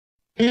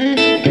We can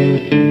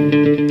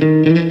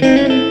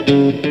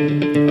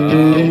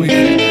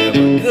have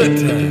a good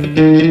time.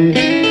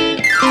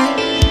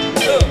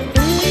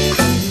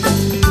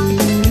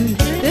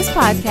 This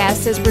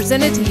podcast is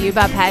presented to you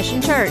by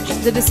Passion Church,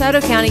 the DeSoto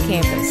County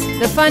campus,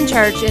 the fun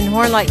church in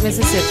Horn Lake,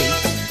 Mississippi.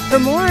 For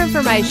more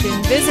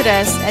information, visit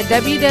us at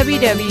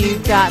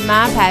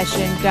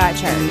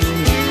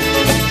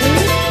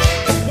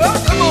www.mypassion.church.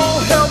 Well, come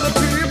on, help the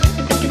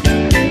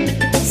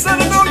people. Said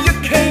I know you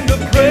came to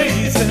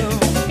praise him.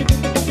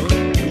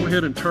 Go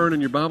ahead and turn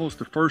in your Bibles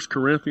to 1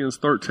 Corinthians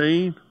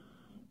 13.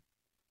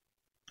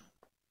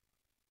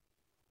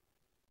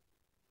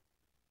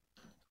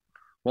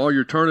 While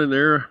you're turning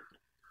there,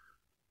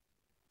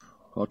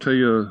 I'll tell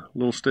you a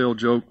little stale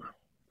joke.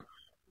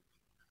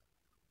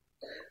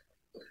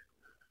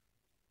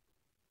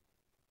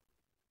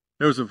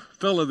 There was a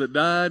fella that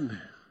died.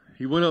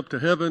 He went up to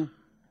heaven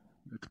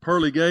at the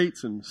pearly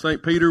gates, and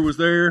St. Peter was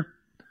there.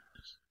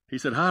 He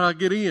said, "How did I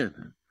get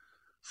in?"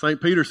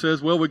 St. Peter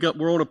says, "Well,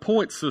 we're on a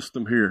point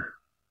system here.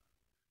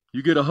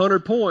 You get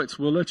 100 points,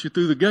 we'll let you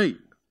through the gate."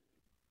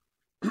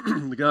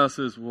 The guy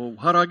says, "Well,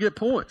 how do I get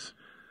points?"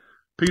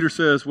 Peter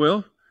says,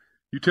 "Well,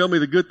 you tell me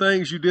the good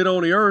things you did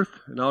on the earth,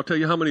 and I'll tell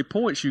you how many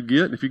points you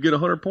get. And if you get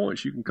 100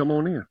 points, you can come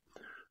on in."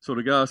 So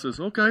the guy says,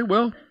 "Okay,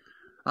 well,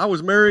 I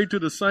was married to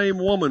the same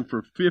woman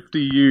for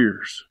 50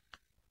 years.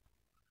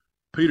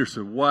 Peter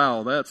said,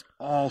 "Wow, that's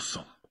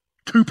awesome.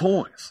 2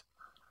 points.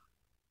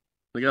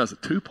 The guy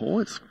said, 2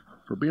 points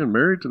for being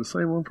married to the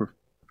same one for...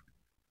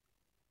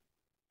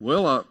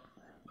 Well,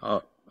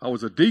 I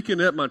was a deacon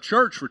at my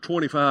church for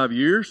 25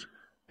 years.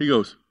 He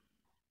goes,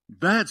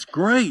 "That's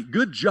great.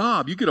 Good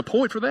job. You get a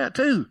point for that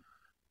too."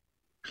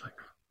 He's like,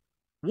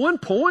 1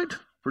 point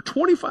for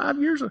 25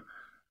 years?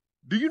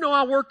 Do you know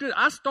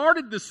I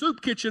started the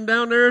soup kitchen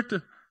down there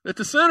at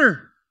the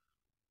center.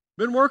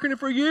 Been working it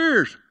for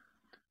years.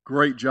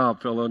 Great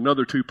job, fella.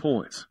 Another 2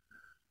 points.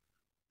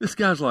 This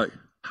guy's like,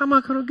 "How am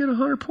I going to get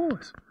 100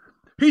 points?"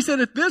 He said,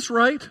 "At this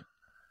rate,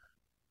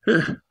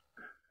 it'll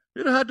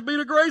have to be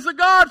the grace of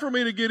God for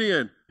me to get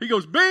in." He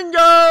goes,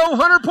 "Bingo,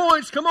 100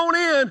 points. Come on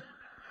in."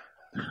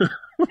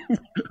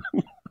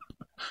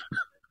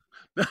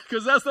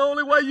 Because that's the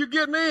only way you're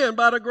getting in,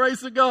 by the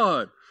grace of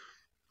God.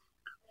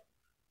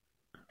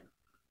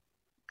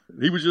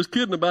 He was just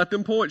kidding about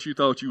them points you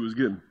thought you was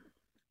getting.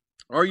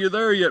 Are you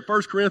there yet?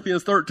 1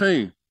 Corinthians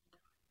 13.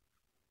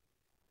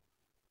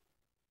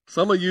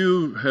 Some of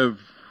you have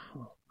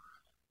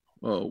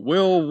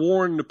well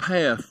worn the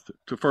path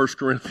to 1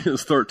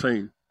 Corinthians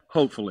 13,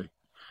 hopefully.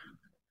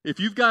 If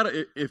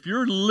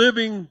you're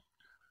living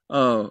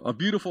a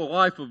beautiful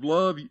life of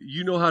love,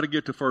 you know how to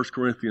get to 1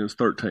 Corinthians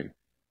 13.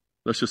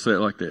 Let's just say it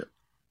like that.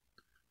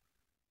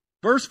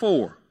 Verse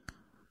 4.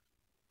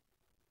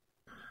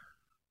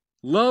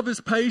 Love is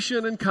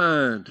patient and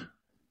kind.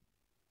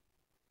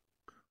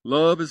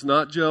 Love is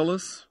not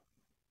jealous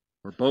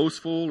or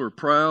boastful or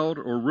proud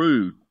or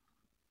rude.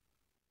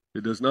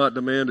 It does not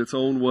demand its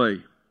own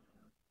way.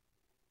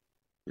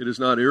 It is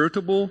not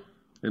irritable,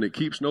 and it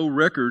keeps no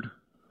record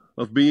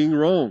of being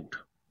wronged.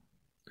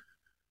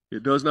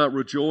 It does not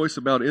rejoice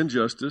about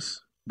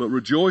injustice, but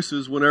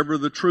rejoices whenever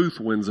the truth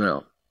wins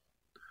out.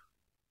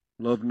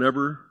 Love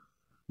never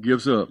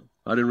gives up.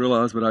 I didn't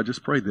realize, but I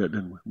just prayed that,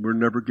 didn't we? We're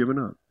never giving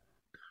up.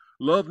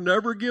 Love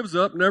never gives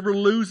up, never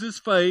loses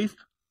faith,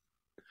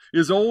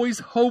 is always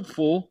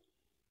hopeful,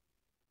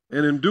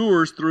 and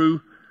endures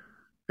through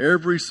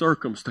every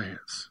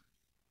circumstance.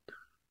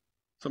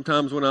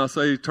 Sometimes when I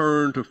say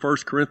turn to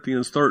 1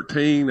 Corinthians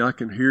 13, I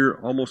can hear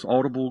almost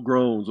audible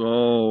groans.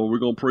 Oh, we're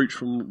going to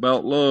preach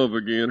about love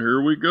again. Here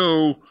we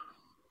go.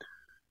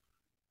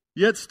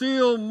 Yet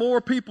still more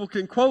people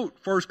can quote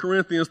 1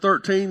 Corinthians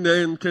 13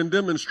 than can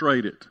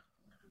demonstrate it.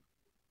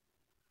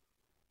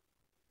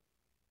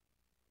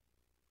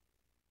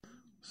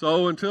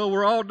 So until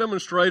we're all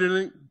demonstrating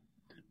it,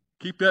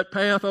 keep that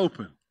path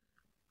open.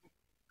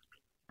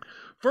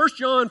 1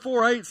 John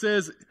 4:8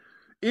 says,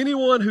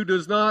 "Anyone who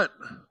does not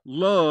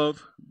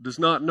love does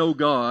not know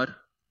God,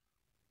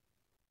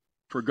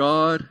 for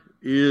God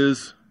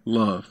is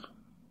love."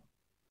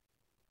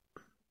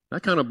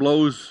 That kind of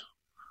blows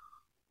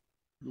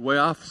the way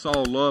I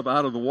saw love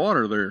out of the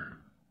water there.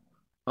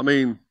 I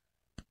mean,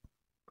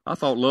 I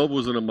thought love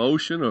was an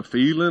emotion, a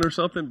feeling or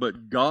something,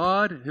 but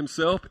God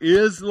himself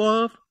is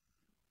love.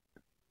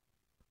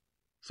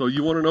 So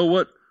you want to know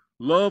what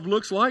love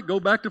looks like?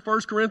 Go back to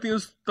 1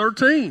 Corinthians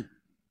 13.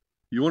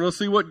 You want to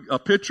see what a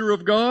picture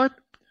of God?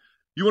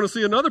 You want to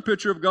see another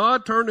picture of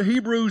God? Turn to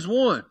Hebrews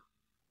 1.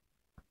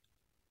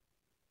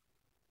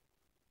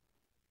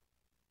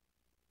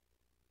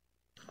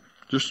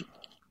 Just a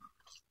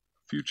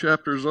few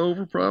chapters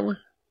over, probably.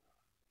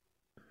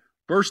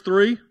 Verse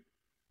 3.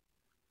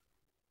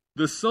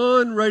 The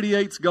sun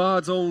radiates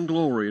God's own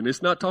glory. And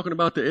it's not talking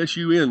about the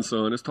S-U-N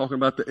sun. It's talking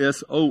about the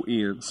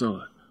S-O-N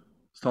sun.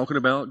 It's talking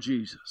about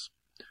Jesus.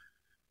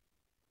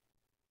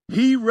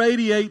 He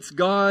radiates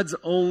God's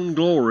own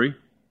glory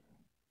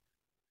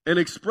and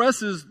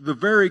expresses the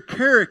very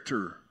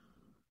character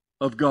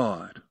of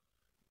God.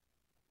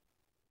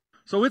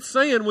 So it's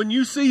saying when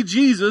you see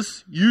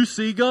Jesus, you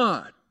see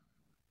God.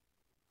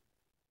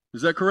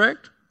 Is that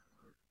correct?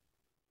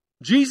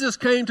 Jesus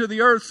came to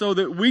the earth so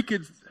that we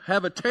could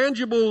have a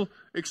tangible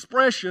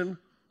expression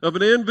of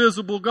an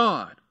invisible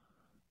God.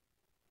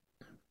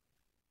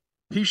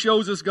 He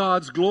shows us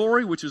God's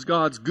glory, which is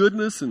God's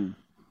goodness, and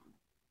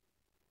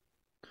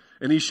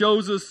He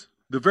shows us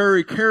the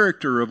very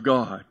character of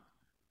God.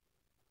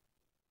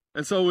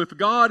 And so if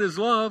God is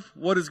love,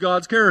 what is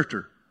God's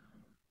character?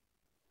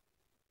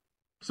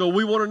 So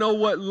we want to know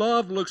what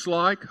love looks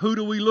like. Who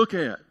do we look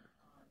at?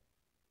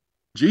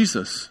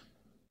 Jesus.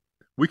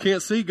 We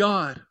can't see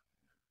God.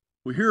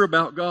 We hear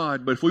about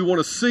God, but if we want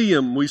to see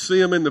Him, we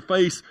see Him in the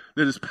face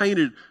that is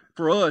painted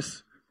for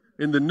us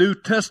in the New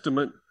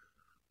Testament,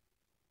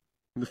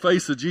 in the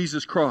face of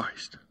Jesus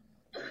Christ.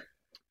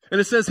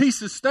 And it says He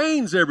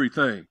sustains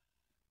everything.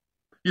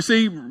 You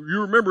see,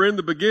 you remember in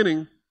the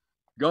beginning,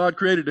 God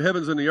created the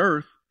heavens and the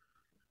earth.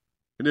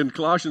 And then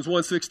Colossians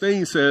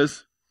 1:16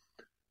 says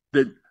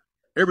that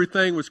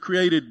everything was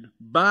created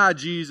by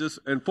Jesus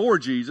and for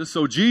Jesus.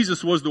 So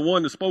Jesus was the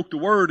one that spoke the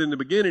word in the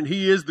beginning.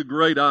 He is the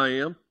great I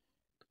am.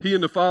 He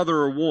and the Father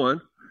are one.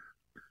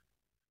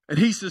 And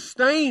He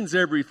sustains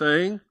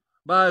everything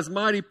by His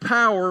mighty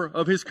power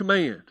of His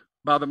command.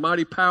 By the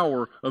mighty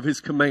power of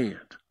His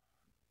command.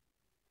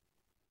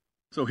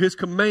 So His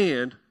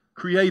command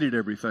created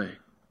everything.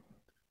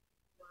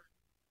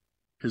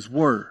 His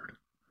word.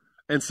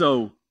 And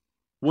so,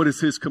 what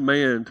is His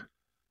command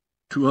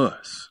to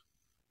us?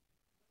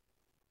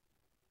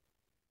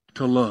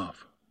 To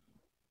love.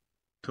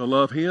 To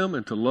love Him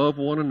and to love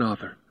one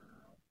another.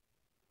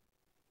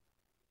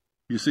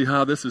 You see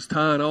how this is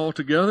tying all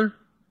together?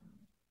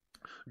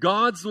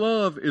 God's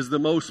love is the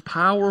most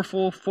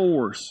powerful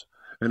force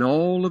in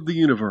all of the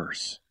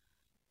universe.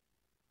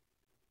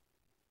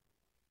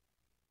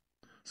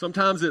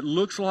 Sometimes it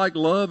looks like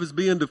love is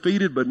being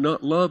defeated, but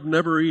love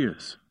never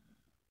is.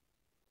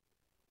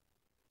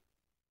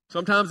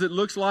 Sometimes it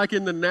looks like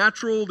in the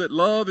natural that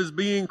love is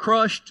being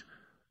crushed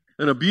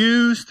and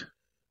abused,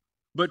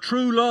 but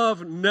true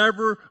love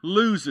never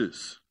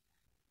loses.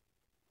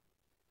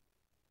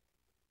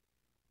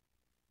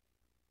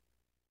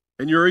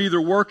 And you're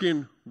either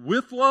working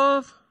with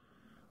love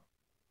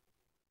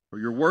or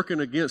you're working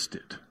against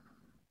it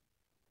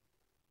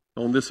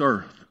on this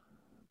earth.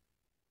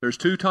 There's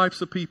two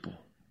types of people.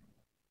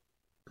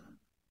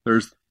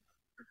 There's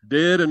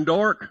dead and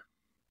dark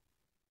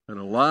and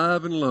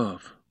alive and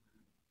love.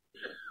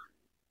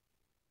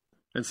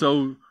 And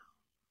so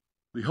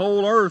the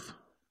whole earth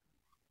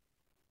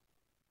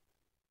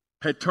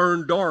had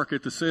turned dark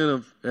at the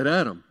sin at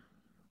Adam.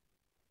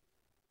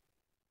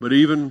 But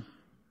even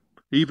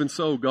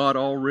so, God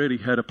already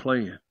had a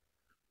plan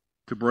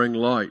to bring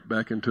light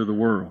back into the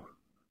world,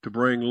 to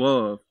bring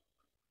love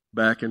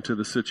back into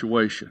the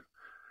situation.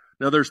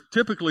 Now, there's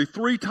typically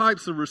three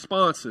types of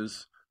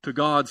responses to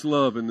God's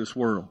love in this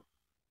world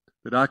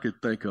that I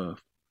could think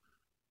of.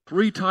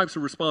 Three types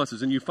of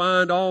responses, and you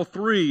find all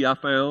three, I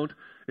found,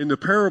 in the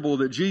parable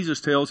that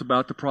Jesus tells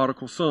about the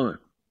prodigal son.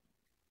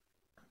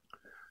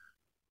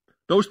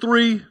 Those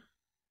three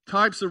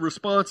types of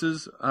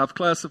responses I've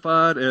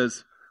classified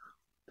as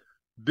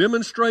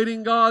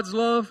demonstrating God's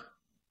love,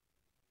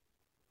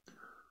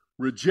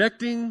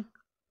 rejecting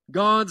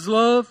God's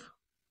love,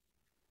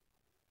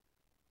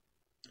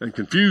 and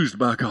confused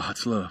by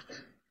God's love.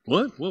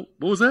 What? What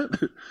was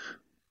that?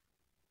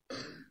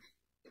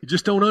 You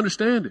just don't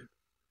understand it.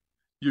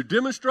 You're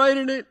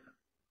demonstrating it,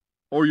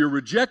 or you're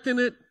rejecting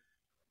it,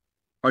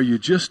 or you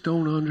just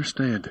don't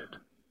understand it.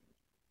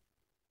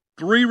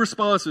 Three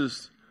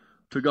responses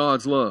to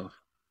God's love.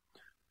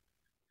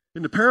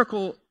 In the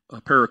parable of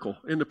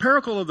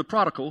the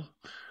prodigal,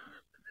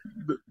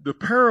 the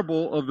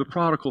parable of the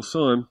prodigal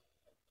son,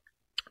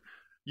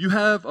 you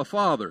have a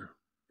father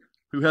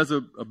who has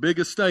a big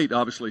estate,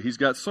 obviously. He's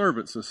got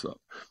servants and stuff.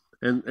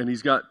 And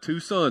he's got two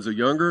sons, a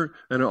younger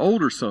and an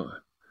older son.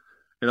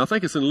 And I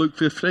think it's in Luke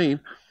 15.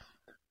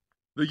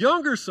 The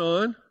younger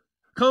son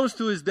comes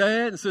to his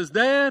dad and says,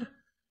 "Dad,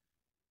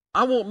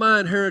 I want my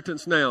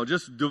inheritance now.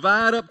 Just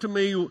divide up to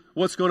me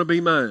what's going to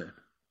be mine."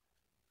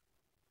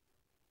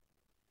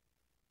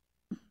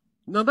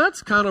 Now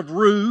that's kind of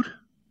rude,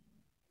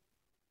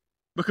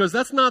 because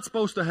that's not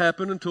supposed to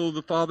happen until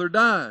the father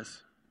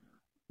dies.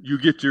 You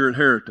get your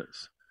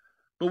inheritance.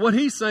 But what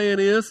he's saying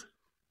is,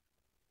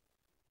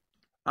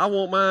 I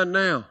want mine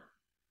now.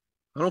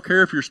 I don't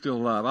care if you're still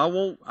alive.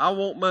 I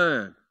want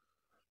mine.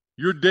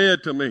 You're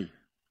dead to me.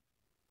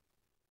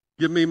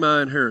 Give me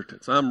my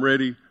inheritance. I'm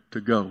ready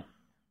to go.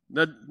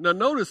 Now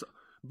notice,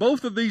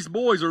 both of these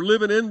boys are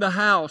living in the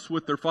house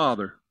with their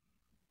father.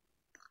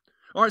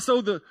 All right,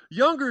 so the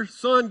younger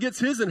son gets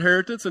his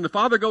inheritance, and the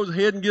father goes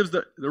ahead and gives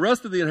the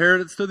rest of the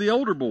inheritance to the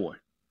older boy.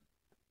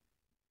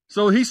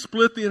 So he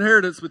split the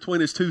inheritance between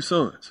his two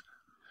sons.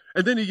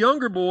 And then the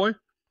younger boy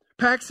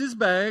packs his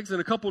bags, and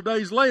a couple of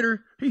days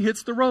later, he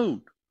hits the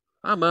road.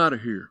 I'm out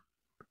of here.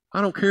 I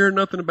don't care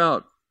nothing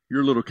about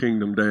your little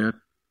kingdom, Dad.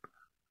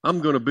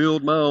 I'm going to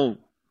build my own.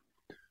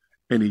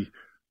 And he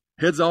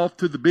heads off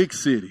to the big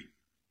city,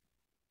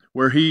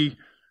 where he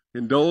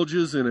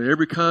indulges in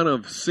every kind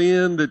of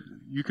sin that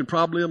you can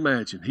probably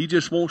imagine. He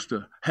just wants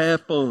to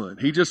have fun.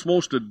 He just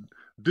wants to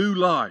do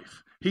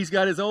life. He's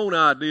got his own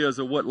ideas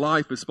of what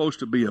life is supposed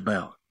to be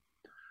about.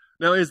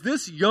 Now, is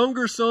this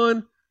younger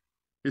son,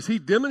 is he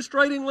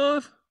demonstrating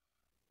love?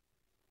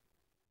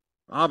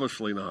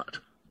 Obviously not.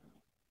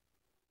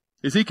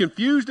 Is he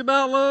confused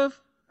about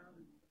love?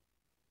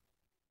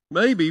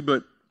 Maybe,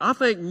 but I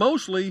think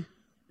mostly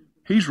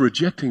he's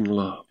rejecting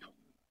love.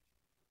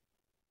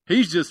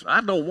 He's just,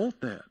 I don't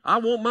want that. I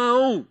want my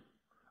own.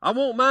 I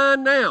want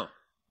mine now.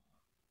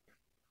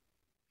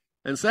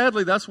 And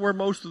sadly, that's where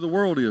most of the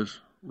world is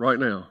right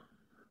now.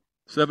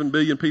 7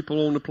 billion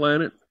people on the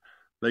planet.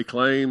 They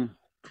claim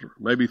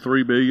maybe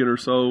 3 billion or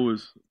so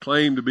is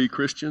claimed to be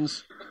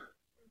Christians.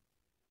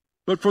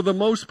 But for the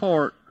most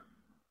part,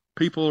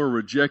 people are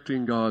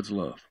rejecting God's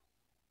love.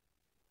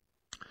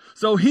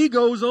 So he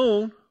goes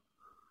on,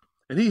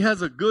 and he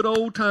has a good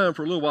old time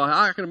for a little while.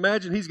 I can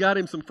imagine he's got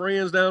him some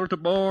friends down at the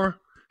bar.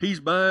 He's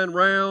buying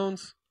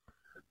rounds.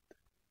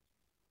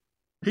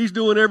 He's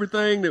doing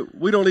everything that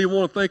we don't even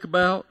want to think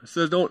about. It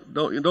says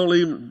don't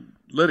even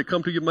let it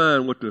come to your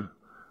mind what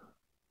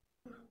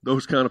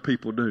those kind of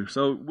people do.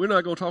 So we're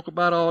not going to talk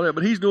about all that,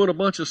 but he's doing a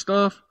bunch of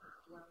stuff.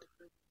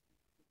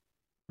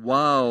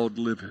 Wild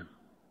living.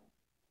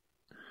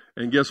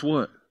 And guess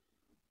what?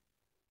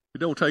 It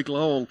don't take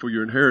long for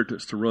your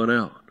inheritance to run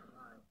out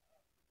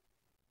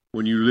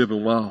when you live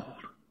in wild.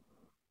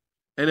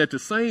 And at the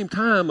same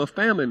time, a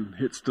famine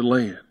hits the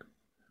land.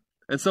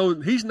 And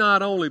so he's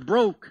not only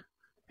broke,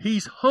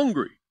 he's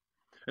hungry.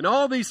 And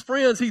all these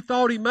friends he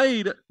thought he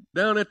made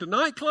down at the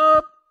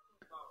nightclub,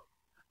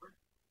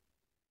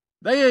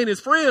 they ain't his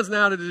friends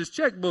now that his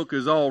checkbook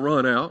is all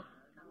run out.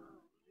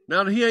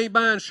 Now that he ain't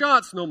buying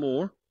shots no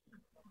more.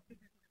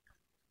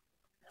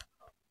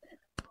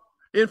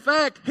 In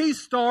fact,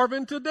 he's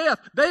starving to death.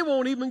 They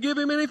won't even give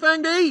him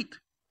anything to eat.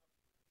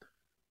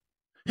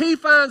 He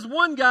finds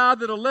one guy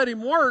that'll let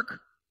him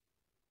work,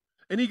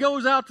 and he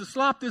goes out to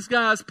slop this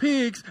guy's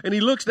pigs, and he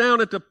looks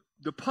down at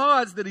the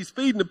pods that he's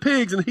feeding the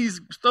pigs, and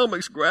his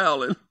stomach's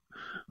growling.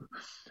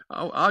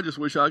 I just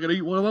wish I could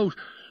eat one of those.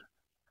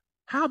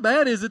 How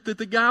bad is it that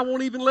the guy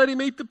won't even let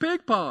him eat the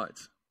pig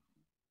pods?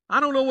 I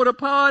don't know what a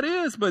pod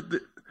is, but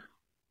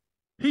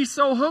he's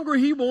so hungry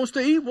he wants to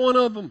eat one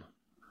of them.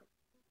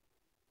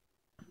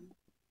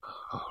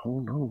 I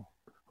don't know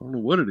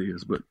what it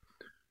is, but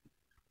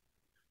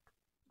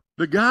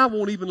the guy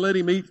won't even let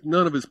him eat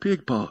none of his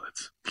pig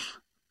pods.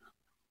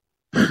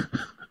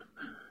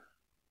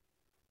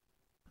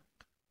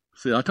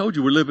 See, I told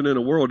you we're living in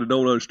a world that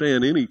don't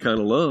understand any kind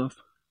of love.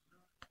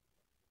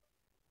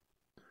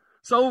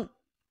 So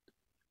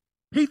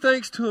he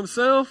thinks to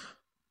himself,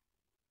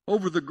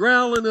 over the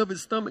growling of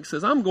his stomach,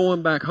 says, I'm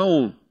going back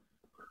home.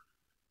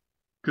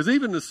 Because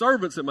even the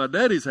servants at my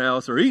daddy's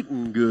house are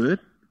eating good.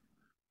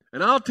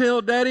 And I'll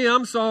tell Daddy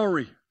I'm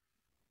sorry.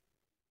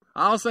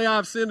 I'll say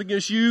I've sinned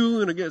against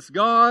you and against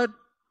God,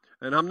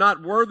 and I'm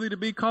not worthy to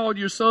be called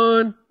your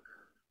son.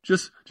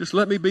 Just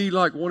let me be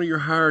like one of your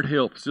hired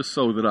helps just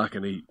so that I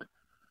can eat.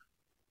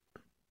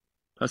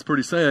 That's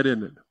pretty sad,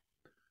 isn't it?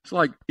 It's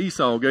like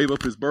Esau gave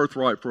up his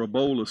birthright for a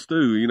bowl of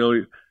stew. You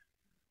know,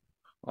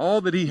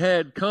 all that he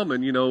had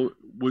coming,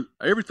 was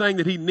everything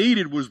that he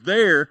needed was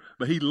there,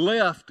 but he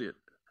left it.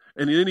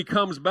 And then he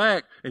comes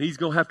back, and he's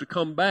going to have to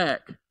come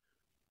back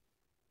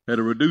at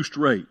a reduced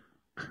rate.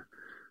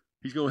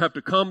 He's going to have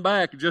to come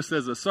back just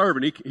as a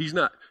servant. He's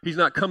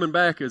not coming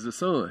back as a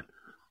son.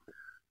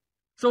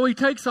 So he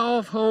takes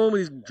off home, and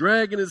he's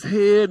dragging his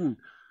head and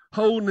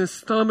holding his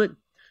stomach.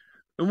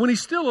 And when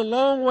he's still a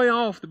long way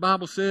off, the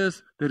Bible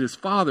says that his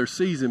father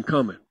sees him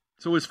coming.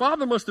 So his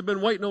father must have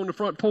been waiting on the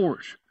front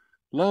porch,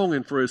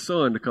 longing for his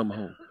son to come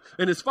home.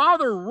 And his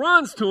father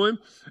runs to him,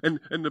 and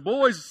the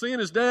boy's seeing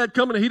his dad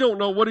coming, and he don't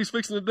know what he's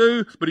fixing to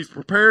do, but he's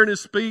preparing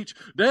his speech.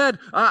 Dad,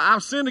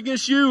 I've sinned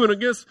against you and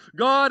against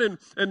God, and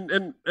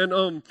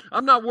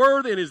I'm not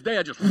worthy. And his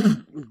dad just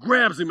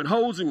grabs him and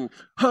holds him,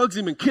 hugs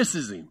him and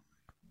kisses him.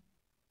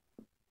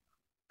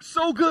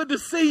 So good to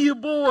see you,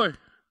 boy.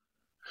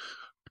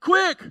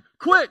 Quick,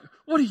 what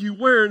are you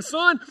wearing,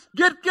 son?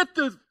 Get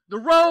the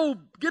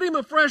robe, get him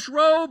a fresh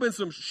robe and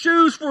some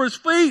shoes for his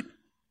feet.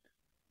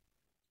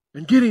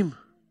 And get him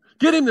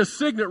the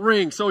signet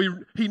ring so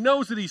he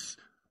knows that he's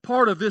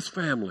part of this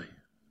family.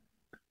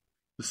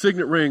 The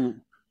signet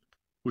ring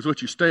was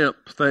what you stamp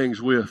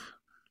things with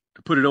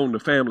to put it on the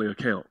family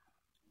account.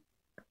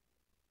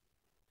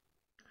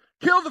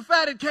 Kill the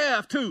fatted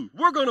calf too.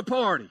 We're going to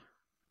party.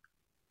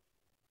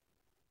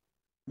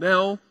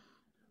 Now,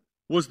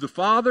 was the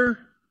father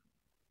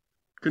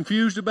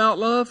confused about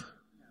love?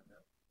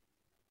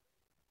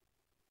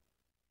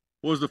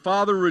 Was the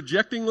father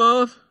rejecting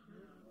love?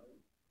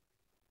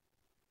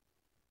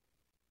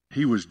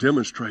 He was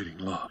demonstrating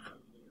love,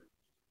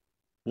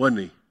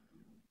 wasn't he?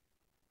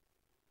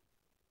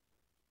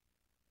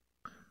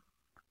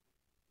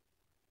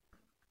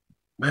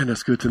 Man,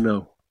 that's good to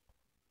know.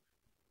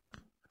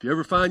 If you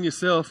ever find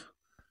yourself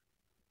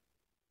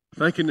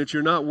thinking that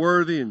you're not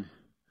worthy and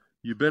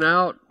you've been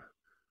out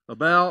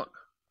about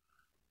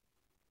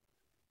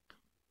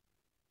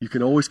You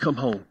can always come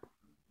home.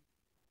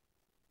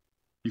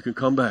 You can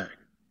come back.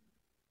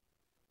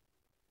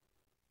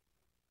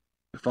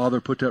 The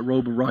Father put that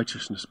robe of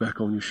righteousness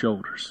back on your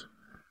shoulders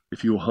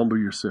if you will humble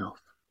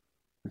yourself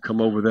and come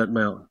over that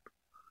mountain.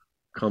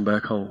 Come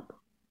back home.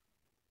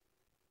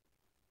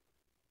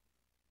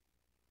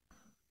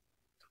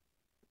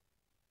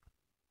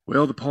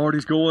 Well, the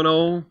party's going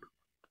on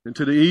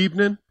into the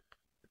evening.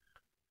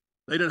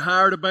 They done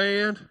hired a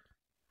band.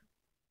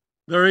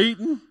 They're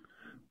eating,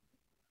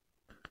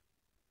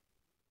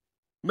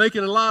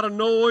 making a lot of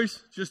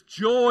noise, just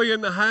joy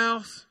in the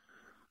house.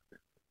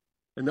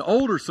 And the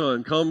older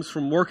son comes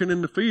from working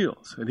in the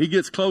fields, and he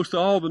gets close to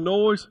all the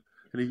noise,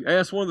 and he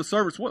asks one of the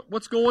servants,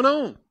 what's going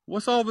on?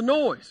 What's all the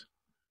noise?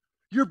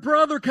 Your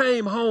brother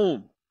came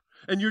home,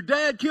 and your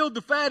dad killed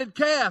the fatted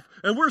calf,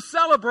 and we're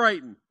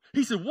celebrating.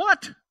 He said,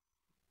 what?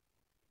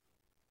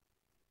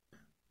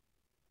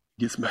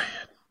 Gets mad.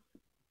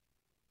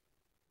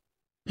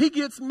 He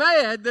gets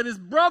mad that his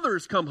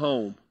brothers come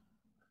home.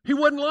 He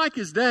wasn't like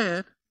his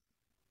dad.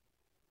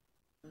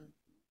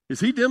 Is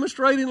he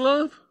demonstrating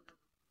love?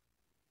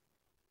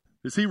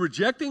 Is he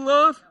rejecting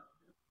love?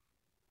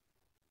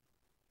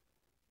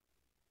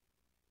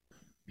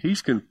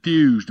 He's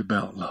confused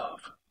about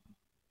love.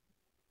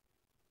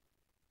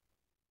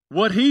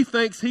 What he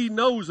thinks he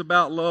knows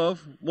about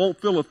love won't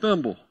fill a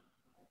thimble.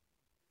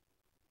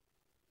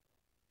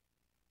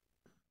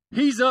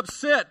 He's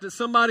upset that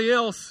somebody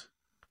else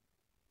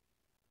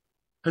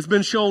has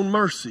been shown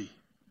mercy.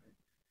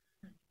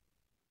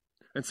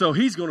 And so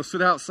he's going to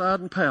sit outside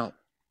and pout.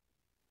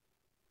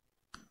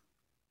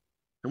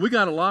 And we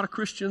got a lot of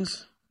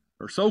Christians,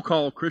 or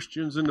so-called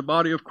Christians in the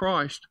body of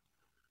Christ,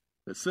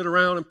 that sit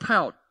around and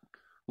pout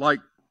like,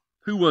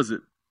 who was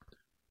it?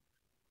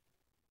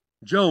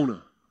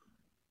 Jonah.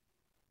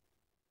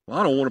 Well,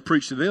 I don't want to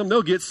preach to them.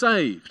 They'll get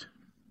saved.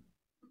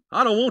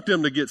 I don't want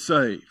them to get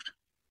saved.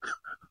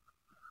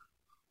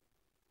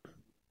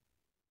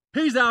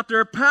 He's out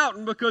there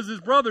pouting because his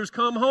brothers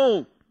come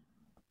home.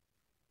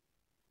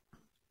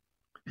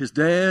 His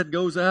dad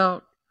goes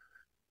out.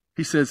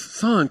 He says,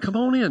 son, come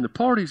on in. The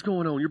party's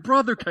going on. Your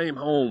brother came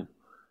home.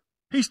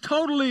 He's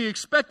totally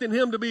expecting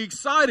him to be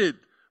excited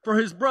for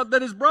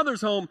that his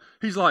brother's home.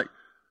 He's like,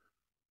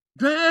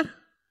 Dad,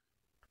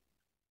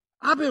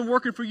 I've been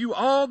working for you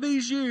all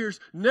these years.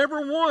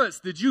 Never once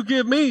did you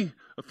give me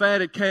a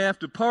fatted calf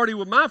to party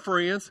with my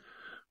friends.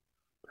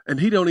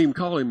 And he don't even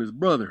call him his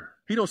brother.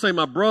 He don't say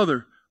my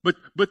brother.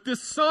 But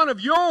this son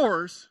of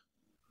yours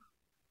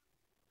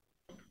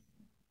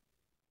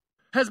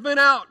has been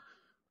out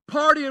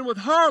partying with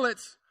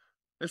harlots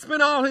and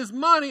spent all his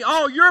money,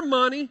 all your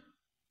money,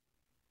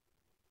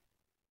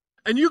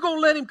 and you're going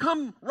to let him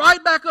come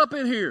right back up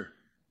in here.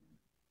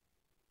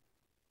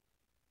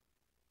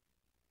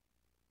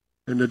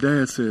 And the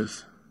dad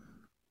says,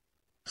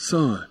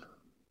 son,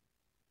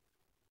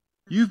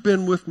 you've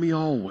been with me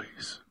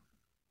always,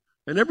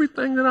 and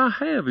everything that I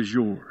have is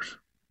yours.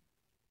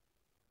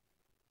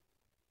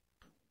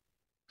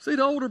 See,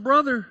 the older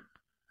brother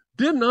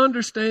didn't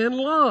understand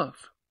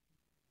love.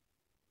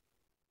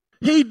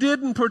 He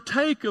didn't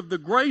partake of the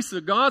grace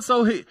of God,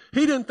 so he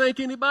didn't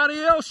think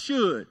anybody else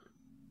should.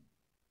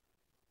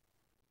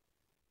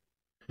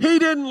 He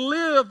didn't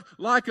live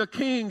like a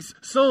king's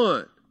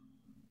son.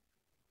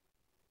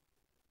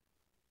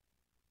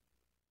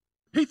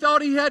 He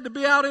thought he had to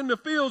be out in the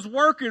fields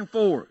working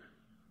for it.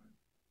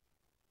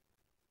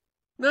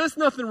 Now, there's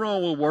nothing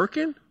wrong with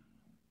working.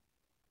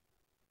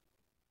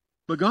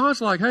 But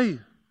God's like, hey,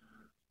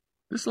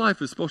 this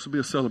life is supposed to be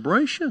a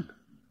celebration.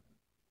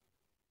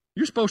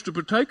 You're supposed to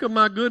partake of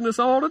my goodness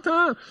all the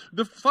time.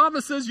 The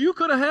Father says you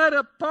could have had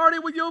a party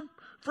with your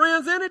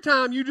friends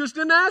anytime. You just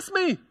didn't ask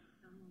me.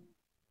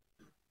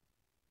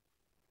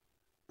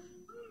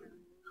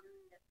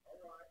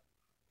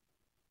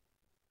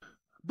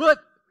 But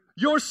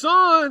your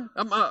son,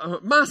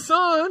 my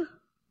son,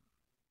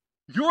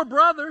 your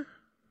brother,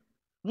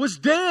 was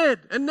dead,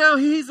 and now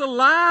he's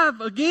alive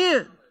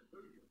again.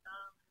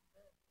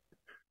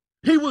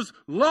 He was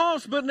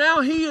lost, but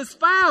now he is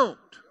found.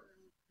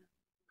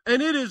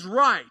 And it is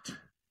right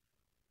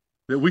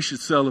that we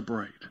should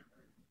celebrate.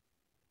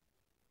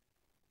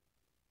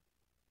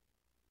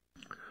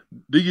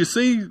 Do you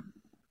see?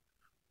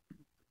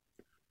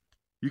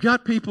 You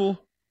got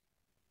people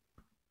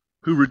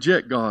who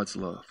reject God's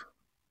love.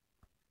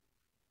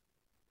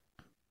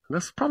 And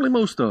that's probably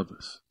most of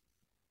us.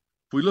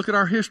 If we look at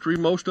our history,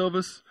 most of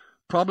us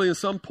probably at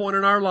some point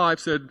in our life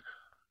said,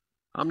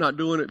 I'm not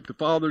doing it the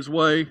Father's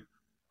way.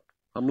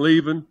 I'm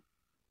leaving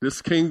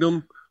this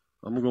kingdom.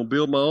 I'm going to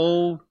build my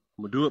own.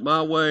 I'm going to do it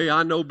my way.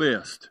 I know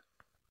best.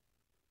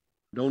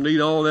 Don't need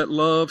all that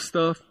love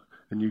stuff.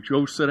 And you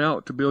go set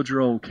out to build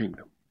your own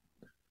kingdom.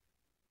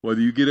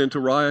 Whether you get into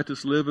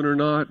riotous living or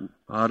not,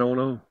 I don't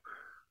know.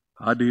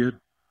 I did.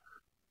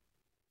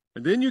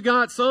 And then you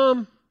got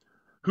some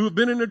who have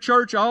been in the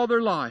church all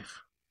their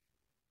life,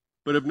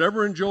 but have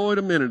never enjoyed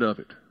a minute of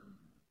it.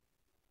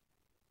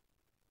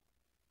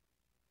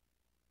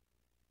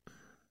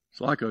 It's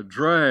like a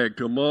drag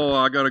to them. Oh,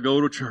 I got to go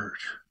to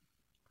church.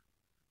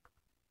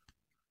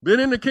 been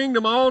in the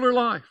kingdom all their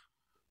life.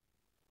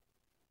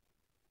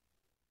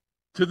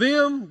 To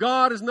them,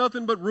 God is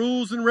nothing but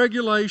rules and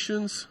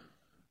regulations.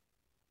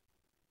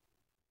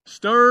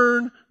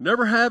 Stern,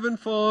 never having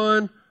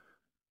fun.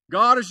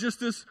 God is just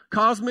this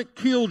cosmic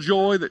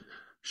killjoy that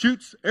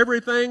shoots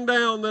everything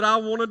down that I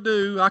want to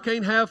do. I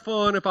can't have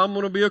fun if I'm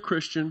going to be a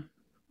Christian.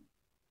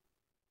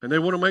 And they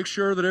want to make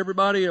sure that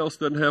everybody else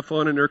doesn't have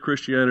fun in their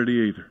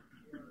Christianity either.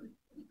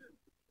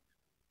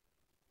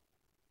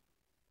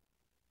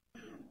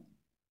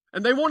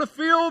 And they want to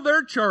fill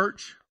their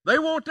church. They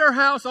want their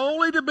house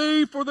only to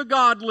be for the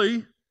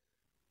godly.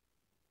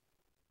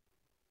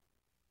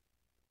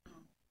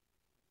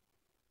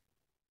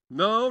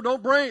 No,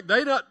 don't bring,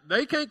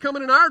 they can't come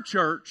in our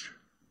church.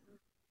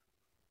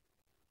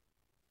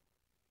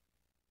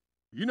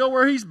 You know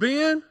where he's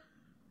been?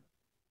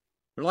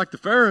 They're like the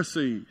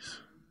Pharisees.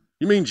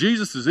 You mean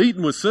Jesus is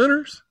eating with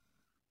sinners?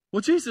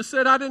 Well, Jesus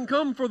said, I didn't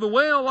come for the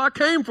well, I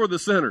came for the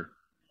sinner.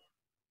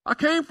 I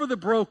came for the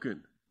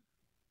broken.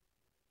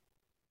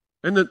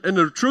 And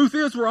the truth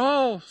is we're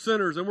all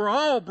sinners and we're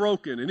all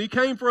broken. And he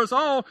came for us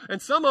all,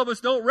 and some of us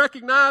don't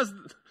recognize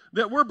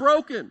that we're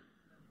broken.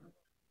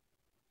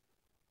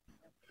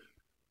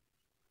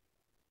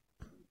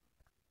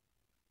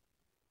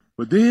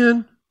 But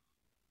then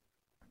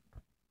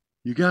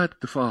you got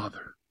the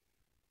Father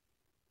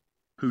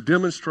who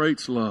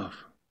demonstrates love.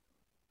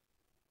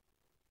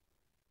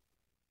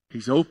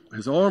 His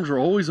arms are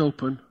always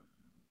open.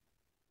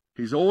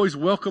 He's always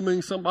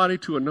welcoming somebody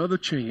to another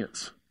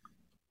chance.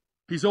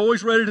 He's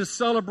always ready to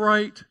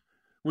celebrate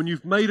when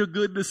you've made a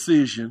good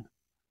decision,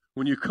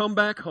 when you come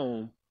back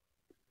home.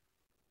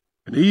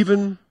 And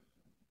even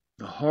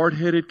the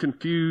hard-headed,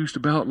 confused,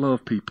 about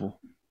love people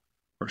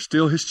are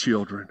still his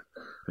children.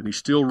 And he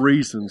still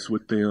reasons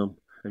with them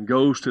and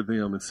goes to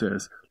them and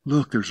says,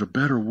 look, there's a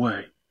better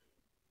way.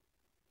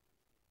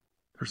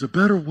 There's a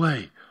better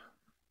way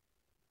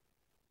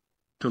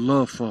to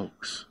love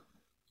folks.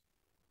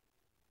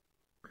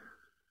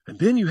 And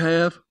then you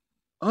have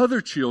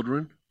other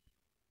children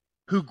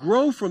who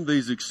grow from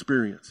these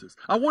experiences.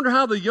 I wonder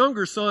how the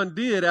younger son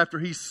did after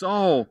he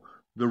saw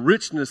the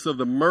richness of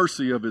the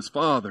mercy of his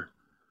father.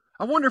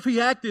 I wonder if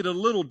he acted a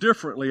little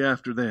differently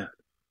after that.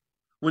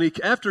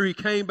 After he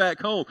came back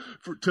home.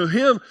 To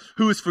him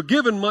who is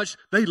forgiven much,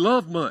 they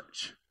love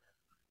much.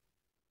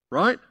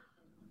 Right?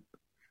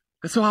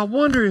 And so I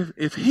wonder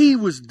if he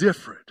was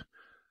different.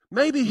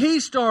 Maybe he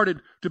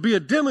started to be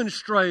a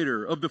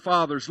demonstrator of the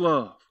Father's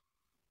love.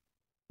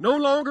 No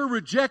longer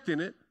rejecting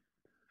it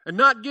and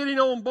not getting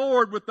on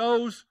board with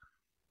those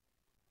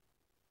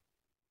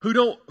who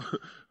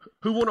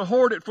want to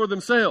hoard it for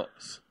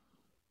themselves.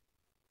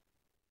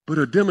 But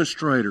a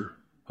demonstrator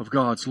of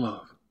God's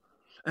love.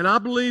 And I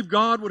believe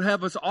God would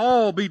have us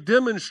all be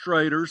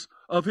demonstrators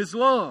of his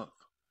love.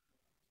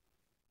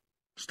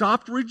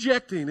 Stop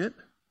rejecting it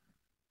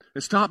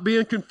and stop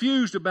being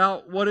confused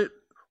about what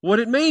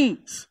it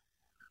means.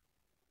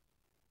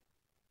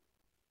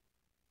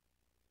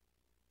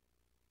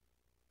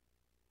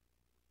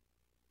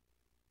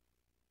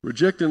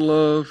 Rejecting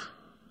love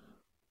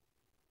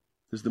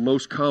is the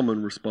most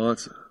common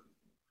response.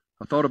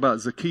 I thought about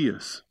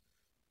Zacchaeus.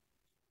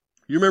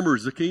 You remember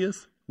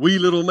Zacchaeus? Wee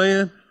little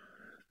man.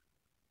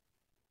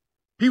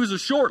 He was a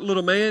short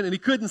little man and he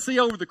couldn't see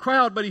over the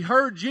crowd, but he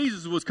heard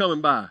Jesus was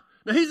coming by.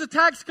 Now he's a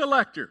tax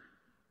collector.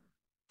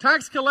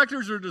 Tax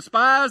collectors are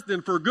despised,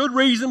 and for good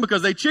reason,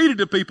 because they cheated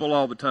the people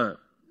all the time.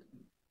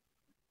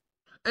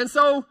 And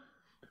so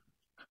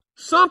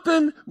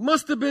something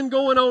must have been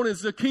going on in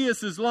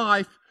Zacchaeus'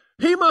 life.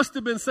 He must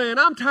have been saying,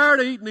 I'm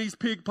tired of eating these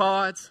pig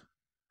pods.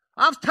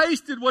 I've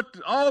tasted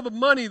all the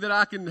money that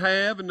I can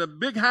have and the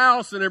big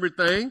house and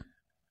everything.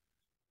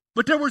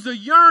 But there was a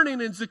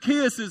yearning in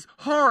Zacchaeus'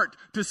 heart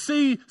to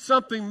see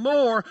something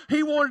more.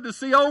 He wanted to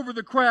see over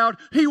the crowd.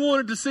 He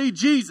wanted to see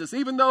Jesus,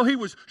 even though he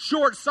was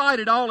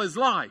short-sighted all his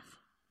life.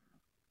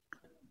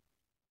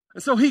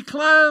 And so he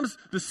climbs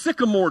the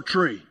sycamore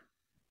tree.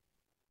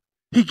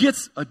 He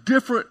gets a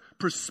different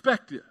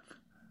perspective.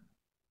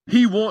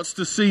 He wants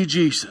to see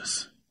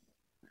Jesus.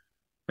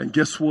 And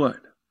guess what?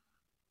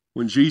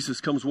 When Jesus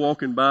comes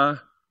walking by,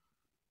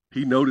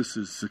 he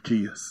notices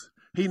Zacchaeus.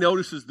 He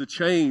notices the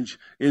change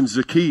in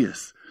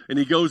Zacchaeus. And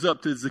he goes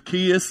up to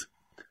Zacchaeus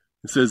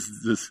and says,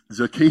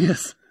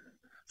 Zacchaeus?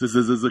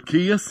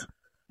 Zacchaeus?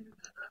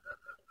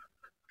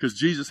 Because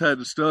Jesus had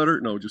to stutter.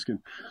 No, just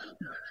kidding.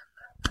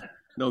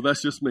 No,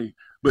 that's just me.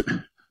 But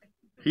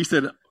he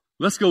said,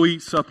 let's go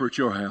eat supper at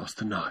your house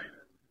tonight.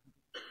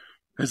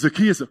 And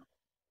Zacchaeus said,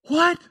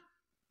 what?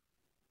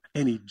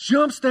 And he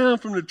jumps down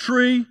from the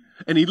tree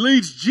and he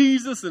leads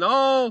Jesus and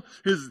all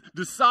his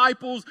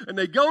disciples, and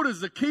they go to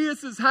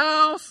Zacchaeus'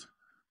 house.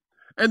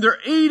 And they're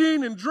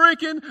eating and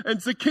drinking,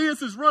 and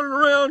Zacchaeus is running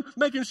around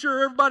making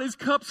sure everybody's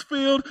cup's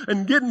filled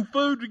and getting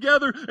food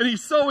together. And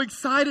he's so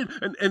excited,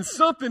 and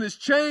something has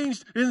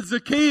changed in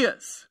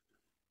Zacchaeus.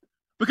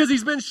 Because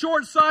he's been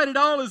short-sighted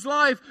all his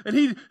life, and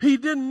he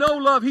didn't know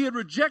love. He had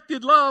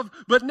rejected love,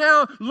 but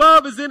now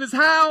love is in his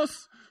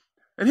house.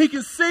 And he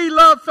can see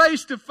love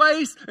face to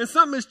face, and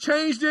something has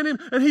changed in him,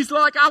 and he's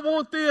like, I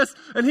want this.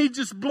 And he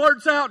just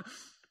blurts out,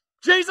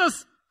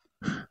 Jesus,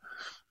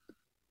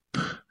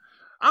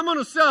 I'm going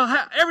to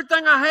sell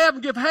everything I have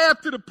and give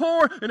half to the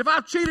poor. And if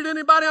I've cheated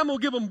anybody, I'm going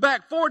to give them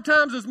back 4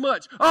 times as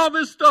much. All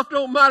this stuff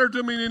don't matter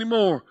to me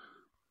anymore.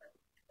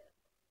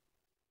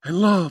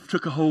 And love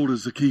took a hold of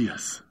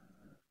Zacchaeus.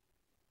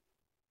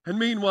 And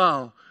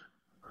meanwhile,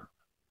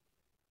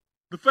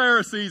 the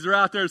Pharisees are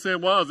out there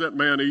saying, why is that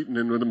man eating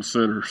in with them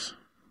sinners?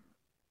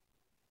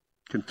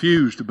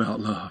 Confused about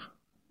love.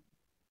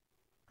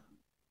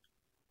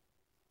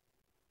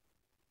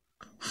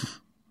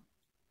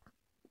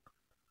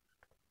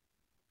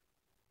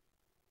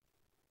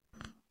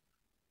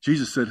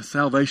 Jesus said,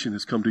 salvation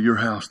has come to your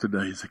house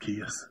today,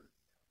 Zacchaeus.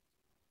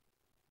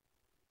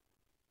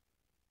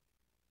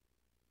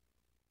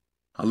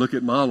 I look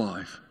at my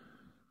life.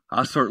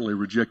 I certainly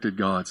rejected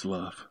God's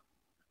love.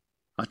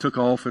 I took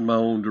off in my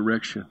own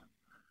direction.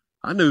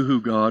 I knew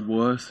who God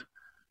was,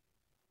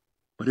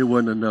 but it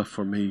wasn't enough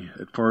for me.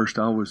 At first,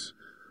 I was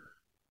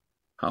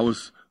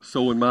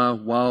sowing my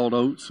wild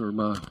oats or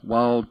my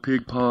wild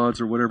pig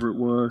pods or whatever it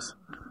was.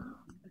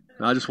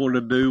 And I just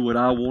wanted to do what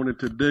I wanted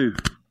to do.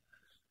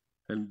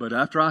 But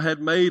after I had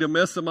made a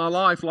mess of my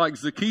life like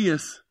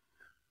Zacchaeus,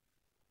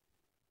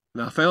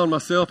 and I found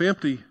myself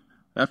empty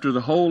after the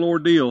whole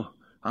ordeal,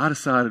 I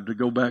decided to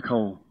go back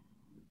home.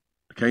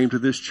 I came to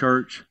this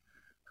church,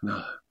 and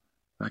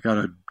I got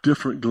a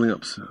different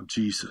glimpse of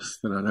Jesus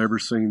than I'd ever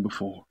seen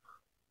before.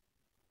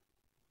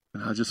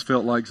 And I just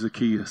felt like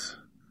Zacchaeus.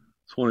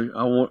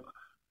 I want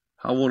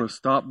to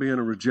stop being a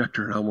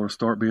rejecter, and I want to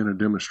start being a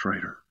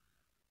demonstrator.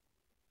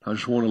 I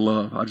just want to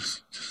love. I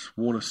just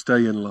want to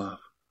stay in love.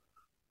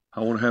 I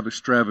want to have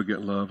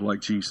extravagant love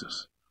like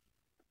Jesus.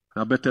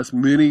 I bet that's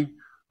many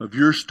of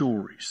your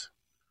stories.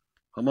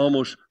 I'm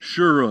almost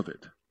sure of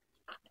it.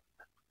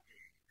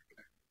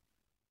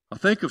 I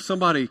think of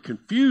somebody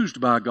confused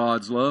by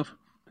God's love,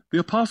 the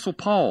Apostle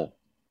Paul.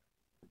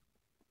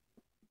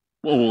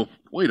 Well,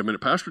 wait a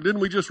minute, Pastor. Didn't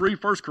we just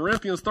read 1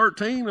 Corinthians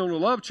 13 on the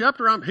love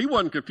chapter? He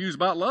wasn't confused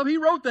about love. He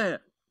wrote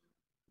that.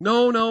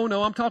 No.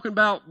 I'm talking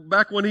about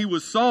back when he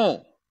was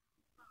Saul.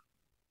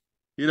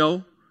 You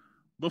know,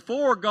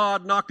 before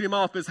God knocked him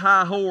off his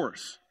high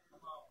horse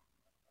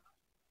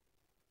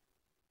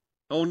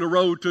on the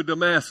road to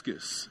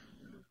Damascus.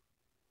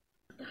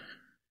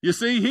 You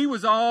see, he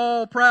was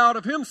all proud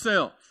of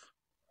himself,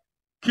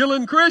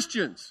 killing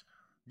Christians,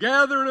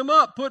 gathering them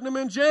up, putting them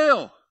in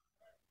jail.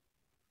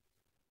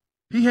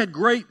 He had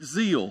great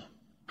zeal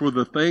for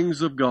the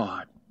things of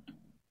God.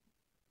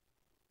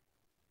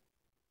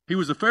 He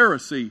was a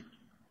Pharisee,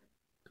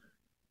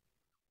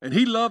 and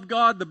he loved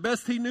God the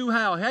best he knew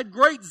how. He had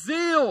great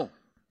zeal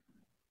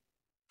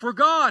for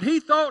God.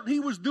 He thought he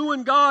was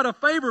doing God a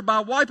favor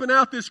by wiping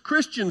out this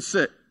Christian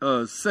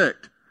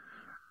sect.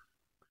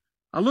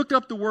 I looked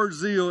up the word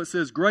zeal. It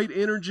says great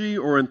energy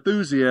or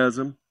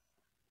enthusiasm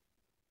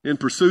in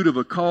pursuit of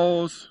a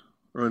cause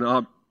or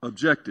an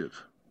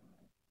objective.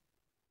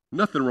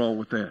 Nothing wrong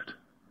with that.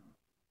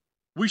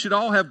 We should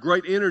all have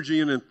great energy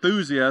and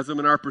enthusiasm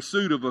in our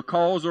pursuit of a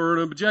cause or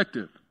an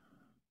objective.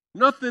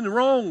 Nothing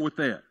wrong with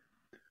that.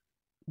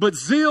 But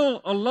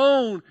zeal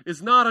alone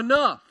is not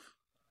enough.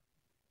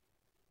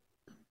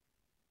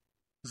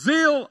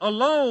 Zeal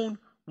alone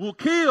will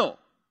kill.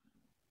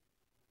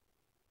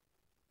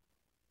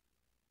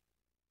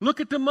 Look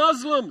at the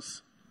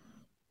Muslims.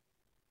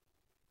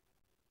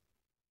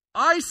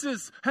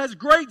 ISIS has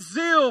great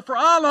zeal for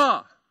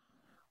Allah,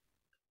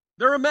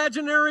 their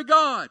imaginary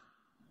God.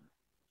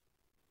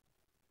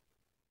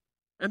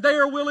 And they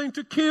are willing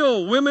to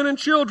kill women and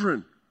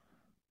children.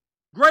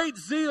 Great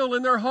zeal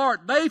in their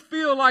heart. They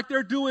feel like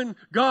they're doing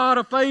God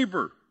a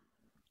favor.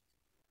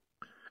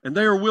 And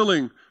they are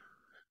willing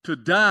to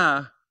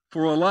die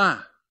for a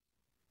lie.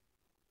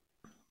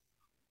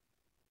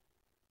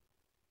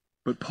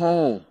 But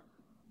Paul,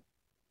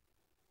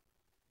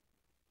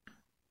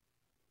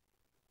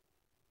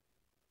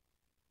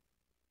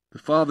 the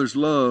Father's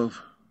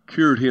love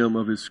cured him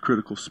of his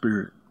critical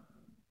spirit.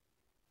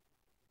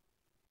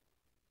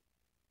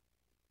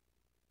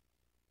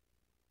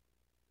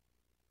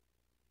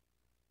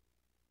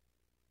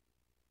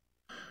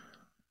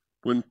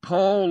 When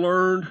Paul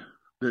learned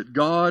that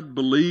God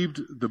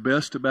believed the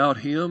best about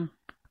him,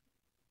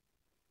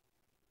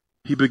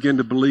 he began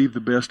to believe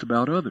the best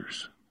about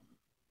others.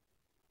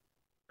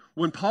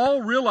 When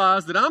Paul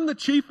realized that I'm the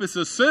chiefest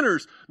of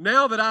sinners,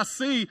 now that I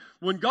see,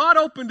 when God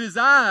opened his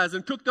eyes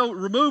and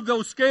removed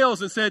those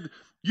scales and said,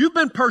 you've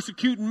been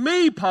persecuting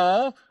me,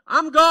 Paul.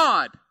 I'm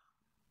God.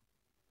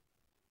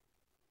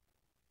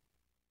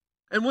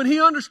 And when he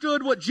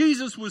understood what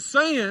Jesus was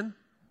saying,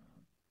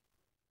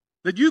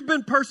 that you've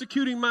been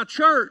persecuting my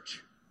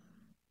church,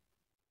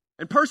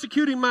 and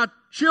persecuting my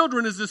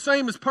children is the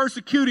same as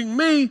persecuting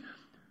me,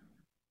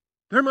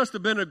 there must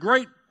have been a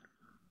great,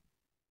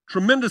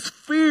 tremendous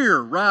fear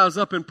rise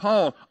up in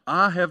Paul.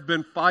 I have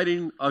been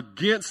fighting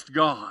against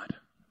God.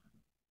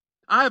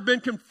 I have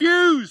been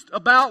confused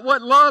about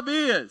what love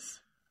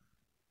is.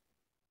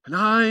 And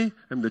I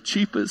am the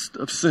chiefest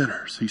of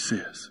sinners, he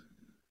says.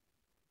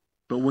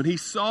 But when he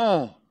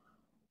saw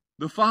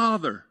the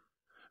Father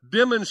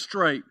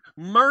demonstrate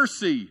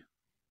mercy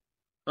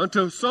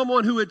unto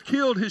someone who had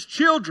killed his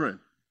children,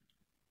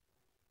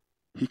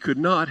 he could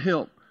not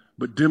help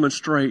but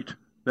demonstrate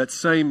that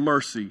same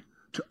mercy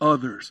to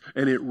others.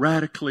 And it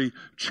radically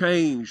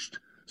changed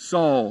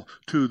Saul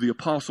to the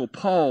Apostle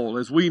Paul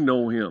as we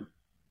know him,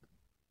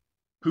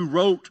 who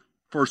wrote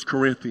 1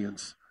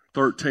 Corinthians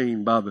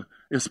 13 by the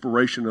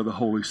inspiration of the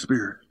Holy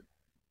Spirit,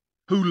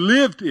 who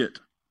lived it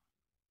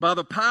by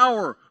the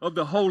power of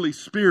the Holy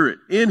Spirit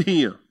in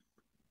him.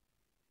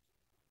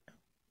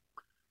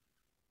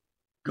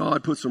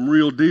 God put some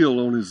real deal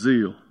on his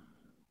zeal.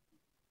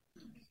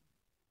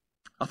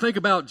 I think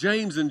about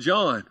James and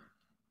John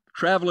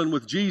traveling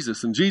with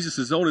Jesus, and Jesus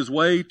is on his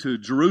way to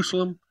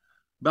Jerusalem,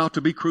 about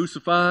to be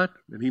crucified,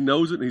 and he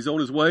knows it, and he's on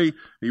his way.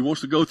 He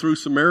wants to go through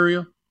Samaria,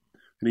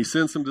 and he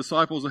sends some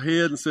disciples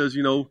ahead and says,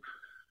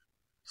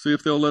 see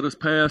if they'll let us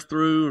pass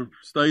through or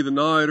stay the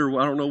night, or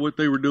I don't know what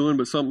they were doing,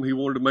 but something he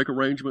wanted to make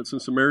arrangements in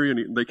Samaria,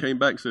 and they came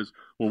back and says,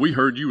 well, we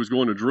heard you was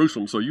going to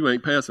Jerusalem, so you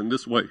ain't passing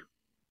this way.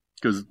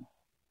 Because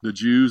the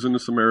Jews and the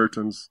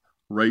Samaritans,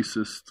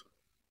 racist,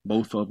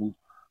 both of them,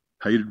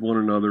 hated one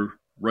another,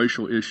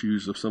 racial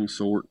issues of some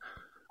sort,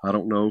 I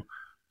don't know.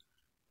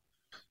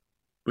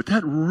 But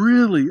that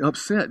really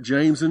upset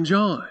James and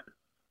John.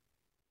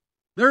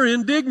 They're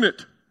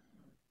indignant.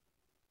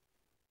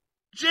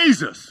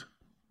 Jesus,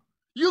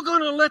 you're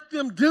going to let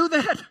them do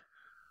that?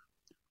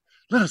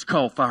 Let us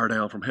call fire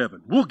down from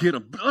heaven. We'll get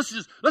them.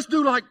 Let's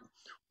do like,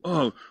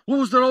 what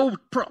was that old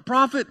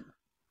prophet?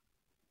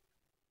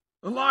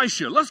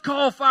 Elisha. Let's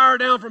call fire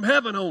down from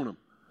heaven on them.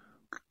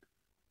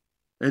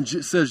 And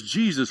it says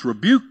Jesus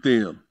rebuked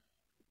them.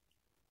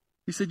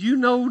 He said, you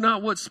know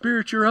not what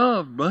spirit you're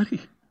of,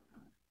 buddy.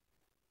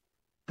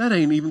 That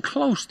ain't even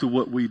close to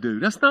what we do.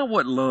 That's not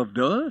what love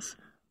does.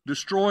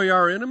 Destroy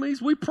our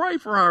enemies. We pray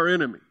for our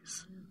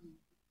enemies.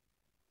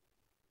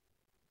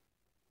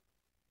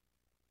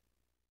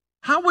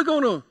 How are we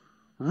going to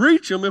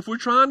reach them if we're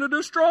trying to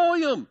destroy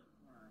them?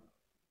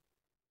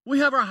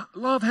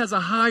 Love has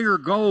a higher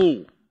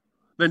goal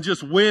than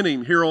just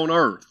winning here on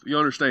earth. You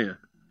understand?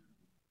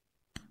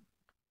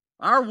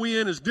 Our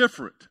win is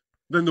different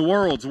than the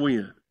world's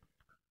win.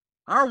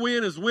 Our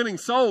win is winning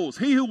souls.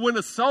 He who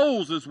winneth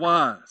souls is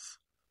wise.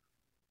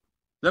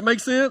 That make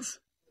sense?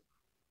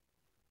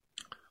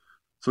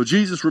 So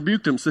Jesus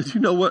rebuked him, said, you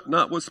know what?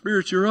 Not what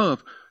spirit you're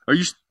of.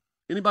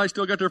 Anybody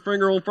still got their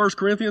finger on 1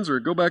 Corinthians, or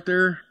go back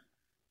there?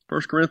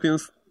 1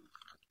 Corinthians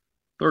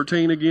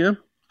 13 again.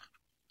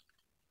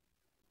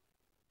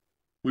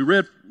 We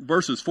read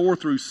verses 4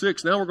 through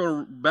 6. Now we're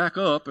going to back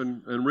up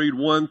and read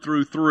 1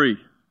 through 3.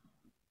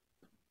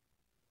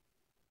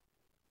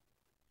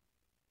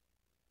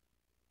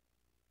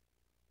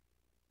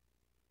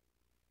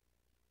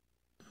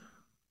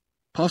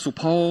 Apostle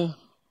Paul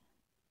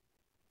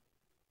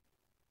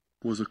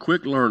was a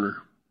quick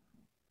learner.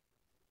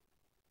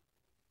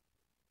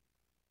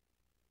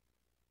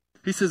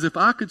 He says, if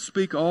I could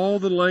speak all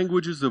the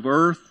languages of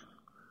earth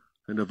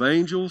and of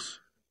angels,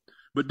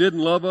 but didn't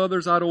love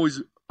others, I'd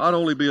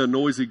only be a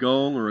noisy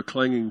gong or a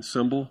clanging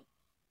cymbal.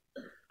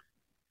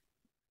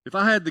 If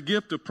I had the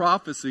gift of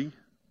prophecy,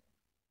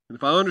 and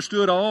if I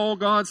understood all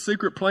God's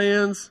secret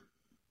plans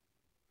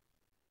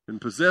and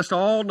possessed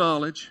all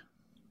knowledge,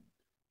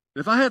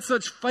 if I had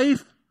such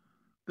faith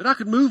that I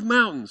could move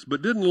mountains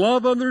but didn't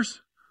love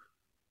others,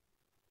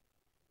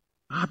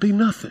 I'd be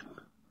nothing.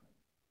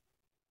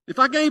 If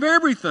I gave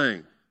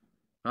everything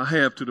I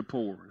have to the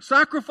poor,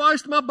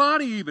 sacrificed my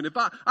body even, if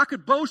I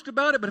could boast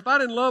about it, but if I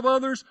didn't love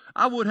others,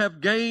 I would have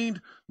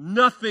gained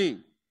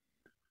nothing.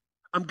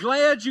 I'm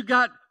glad you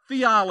got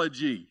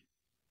theology.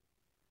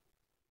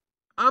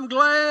 I'm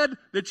glad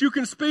that you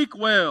can speak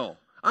well.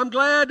 I'm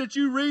glad that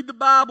you read the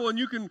Bible and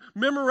you can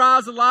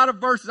memorize a lot of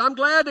verses. I'm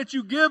glad that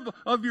you give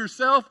of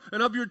yourself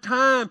and of your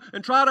time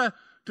and try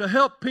to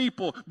help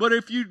people. But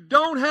if you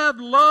don't have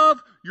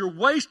love, you're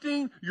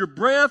wasting your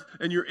breath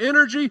and your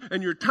energy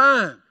and your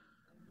time.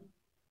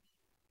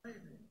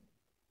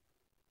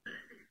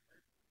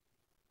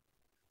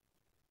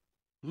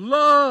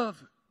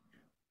 Love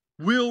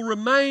will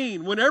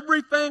remain when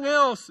everything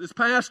else is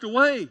passed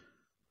away.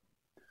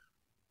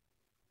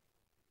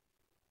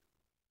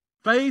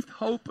 Faith,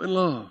 hope, and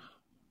love.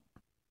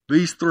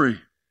 These three.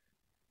 And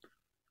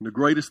the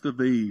greatest of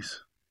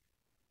these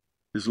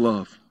is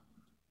love.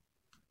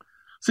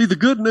 See, the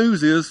good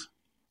news is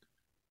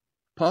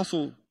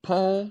Apostle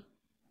Paul,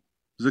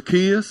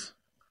 Zacchaeus,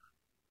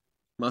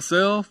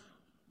 myself,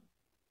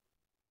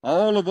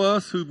 all of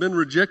us who've been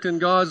rejecting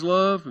God's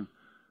love, and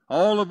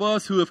all of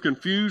us who have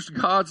confused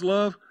God's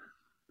love,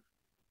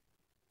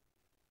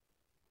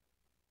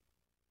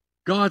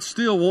 God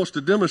still wants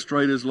to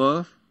demonstrate His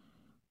love.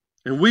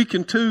 And we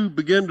can too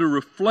begin to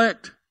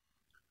reflect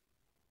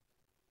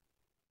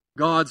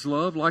God's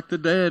love like the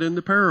dad in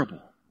the parable.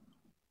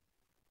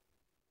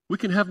 We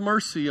can have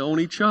mercy on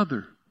each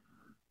other.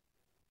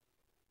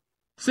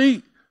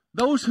 See,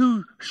 those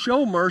who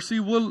show mercy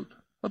will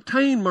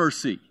obtain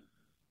mercy.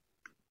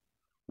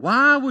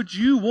 Why would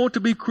you want to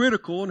be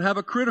critical and have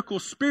a critical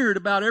spirit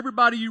about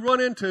everybody you run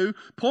into,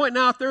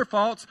 pointing out their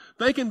faults,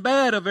 thinking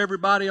bad of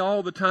everybody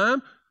all the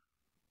time?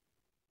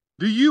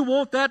 Do you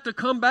want that to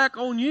come back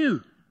on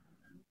you?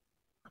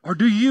 Or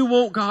do you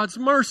want God's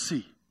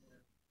mercy?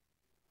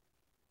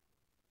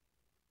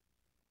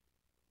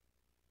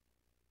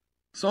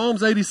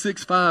 Psalms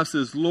 86:5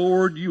 says,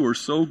 Lord, you are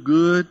so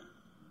good.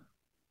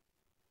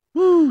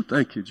 Woo,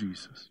 thank you,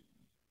 Jesus.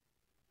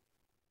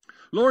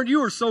 Lord,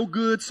 you are so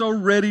good, so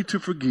ready to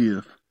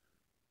forgive,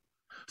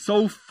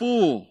 so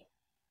full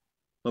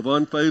of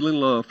unfailing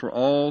love for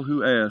all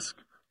who ask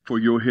for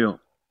your help.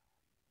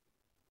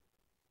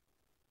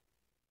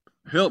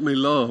 Help me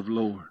love,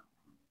 Lord.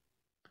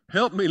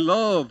 Help me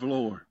love,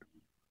 Lord.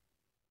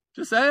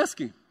 Just ask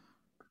Him.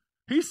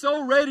 He's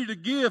so ready to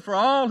give for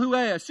all who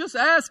ask. Just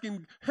ask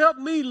Him, help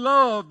me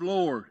love,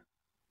 Lord.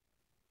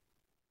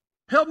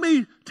 Help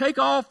me take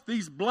off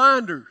these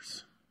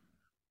blinders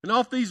and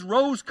off these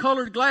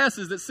rose-colored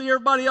glasses that see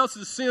everybody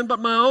else's sin but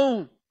my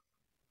own.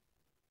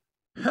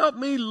 Help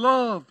me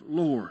love,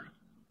 Lord.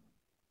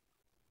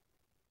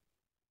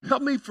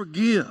 Help me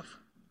forgive.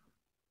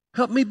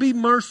 Help me be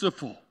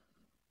merciful.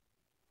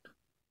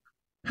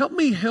 Help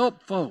me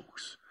help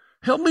folks.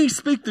 Help me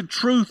speak the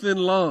truth in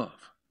love.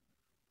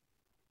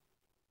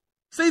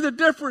 See, the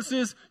difference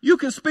is you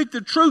can speak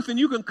the truth and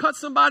you can cut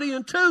somebody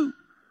in two.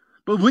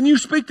 But when you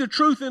speak the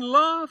truth in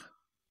love,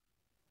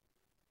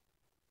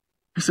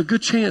 it's a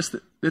good chance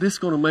that it's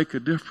going to make a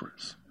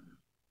difference.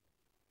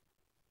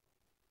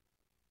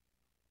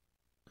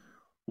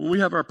 When we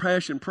have our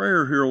Passion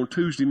Prayer here on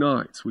Tuesday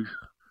nights, we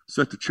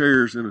set the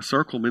chairs in a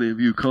circle. Many of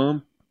you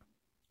come.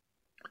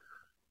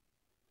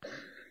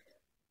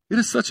 It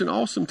is such an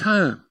awesome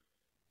time.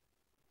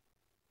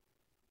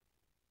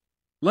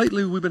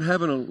 Lately, we've been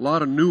having a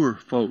lot of newer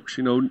folks,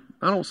 I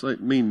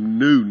don't mean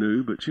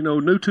new, but,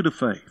 new to the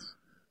faith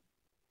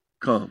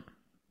come.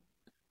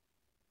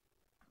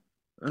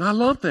 And I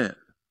love that.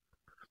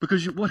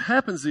 Because what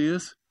happens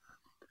is,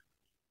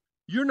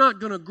 you're not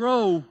going to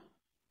grow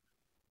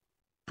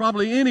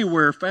probably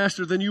anywhere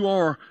faster than you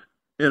are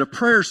at a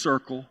prayer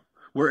circle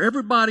where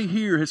everybody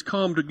here has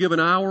come to give an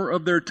hour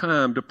of their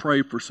time to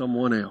pray for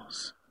someone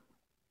else.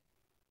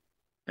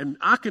 And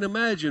I can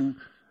imagine,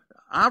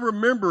 I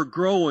remember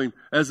growing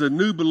as a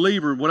new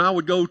believer when I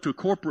would go to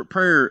corporate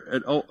prayer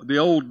at the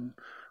old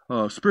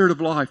Spirit of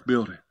Life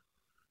building.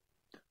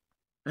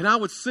 And I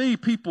would see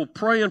people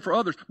praying for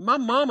others. My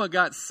mama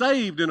got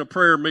saved in a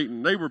prayer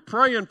meeting. They were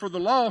praying for the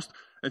lost,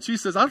 and she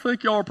says, I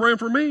think y'all are praying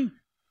for me.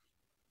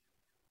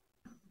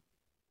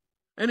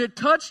 And it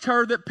touched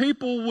her that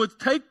people would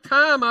take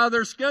time out of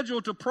their schedule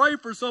to pray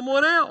for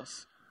someone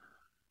else.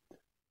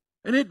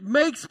 And it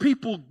makes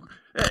people,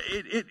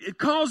 it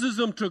causes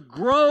them to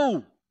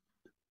grow.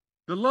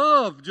 The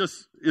love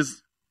just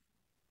is.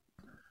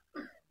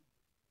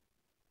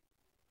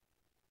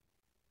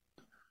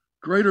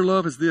 Greater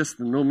love is this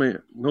than no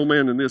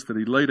man than this, that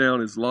He lay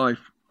down His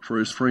life for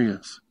His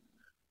friends.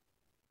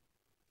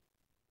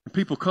 And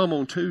people come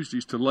on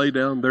Tuesdays to lay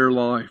down their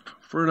life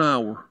for an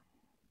hour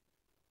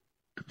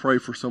to pray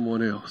for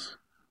someone else.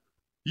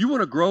 You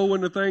want to grow in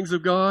the things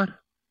of God?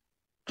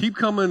 Keep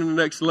coming to the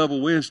Next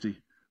Level Wednesday,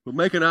 but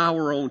make an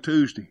hour on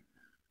Tuesday.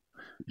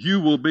 You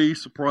will be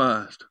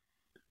surprised.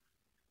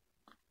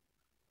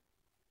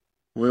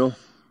 Well,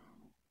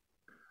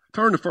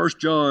 turn to 1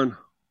 John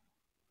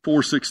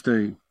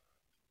 4:16.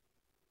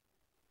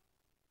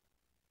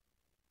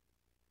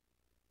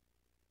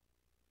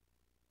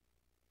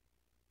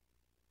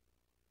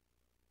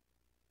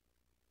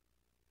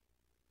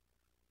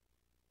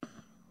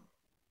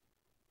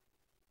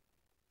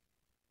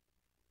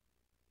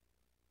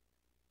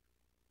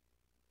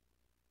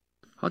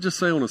 I'll just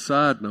say on a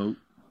side note,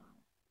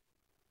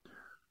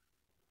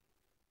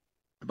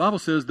 the Bible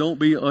says don't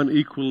be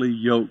unequally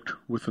yoked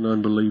with an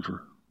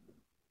unbeliever.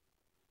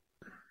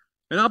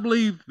 And I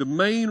believe the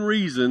main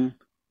reason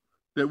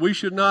that we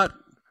should not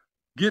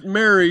get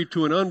married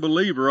to an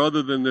unbeliever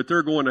other than that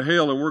they're going to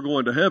hell and we're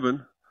going to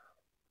heaven,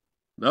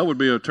 that would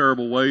be a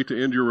terrible way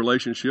to end your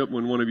relationship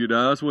when one of you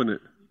dies, wouldn't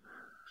it?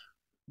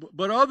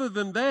 But other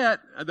than that,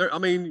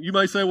 you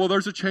may say, well,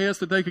 there's a chance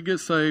that they could get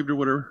saved or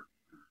whatever.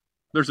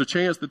 There's a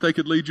chance that they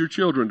could lead your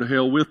children to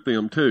hell with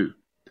them too.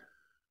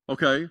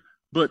 Okay?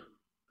 But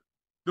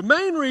the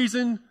main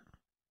reason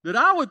that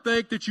I would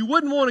think that you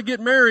wouldn't want to get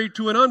married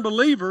to an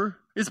unbeliever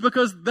is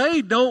because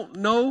they don't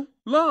know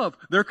love.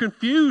 They're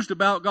confused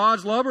about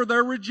God's love, or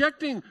they're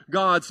rejecting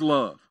God's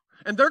love.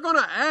 And they're going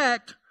to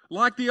act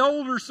like the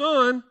older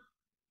son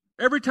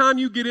every time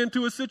you get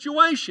into a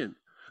situation.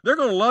 They're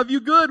going to love you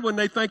good when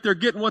they think they're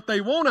getting what they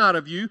want out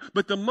of you,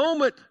 but the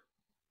moment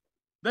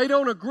they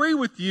don't agree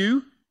with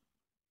you,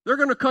 they're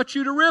going to cut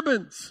you to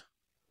ribbons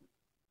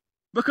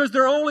because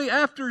they're only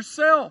after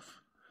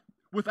self.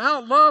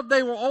 Without love,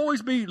 they will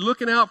always be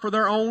looking out for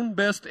their own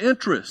best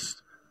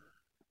interest.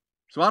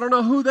 So I don't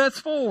know who that's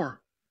for.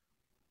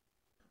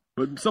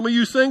 But some of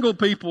you single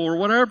people or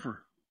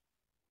whatever,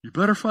 you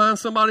better find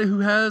somebody who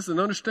has and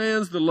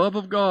understands the love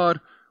of God,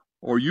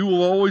 or you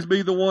will always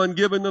be the one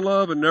giving the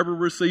love and never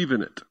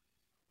receiving it.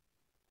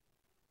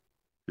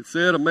 It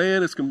said a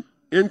man is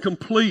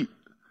incomplete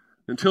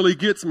until he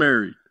gets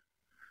married.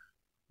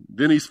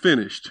 Then he's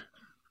finished.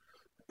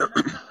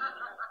 It's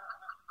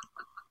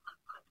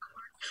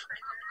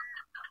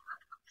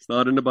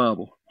not in the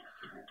Bible.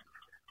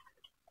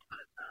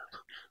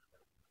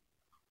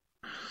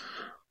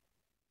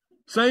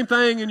 Same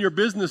thing in your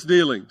business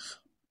dealings.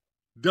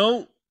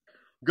 Don't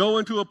go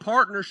into a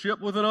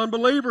partnership with an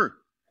unbeliever.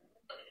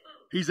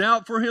 He's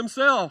out for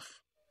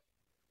himself.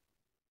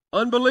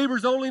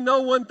 Unbelievers only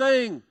know one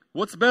thing: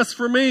 what's best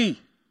for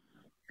me.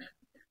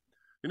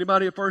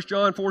 Anybody at 1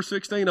 John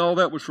 4:16? All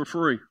that was for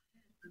free.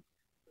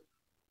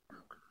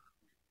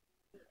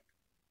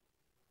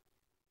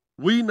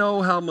 We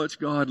know how much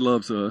God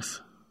loves us.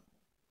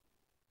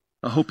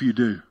 I hope you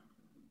do.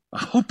 I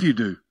hope you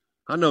do.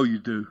 I know you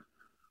do.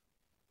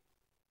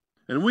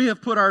 And we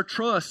have put our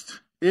trust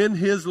in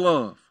His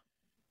love.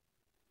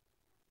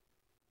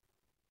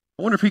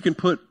 I wonder if He can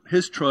put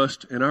His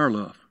trust in our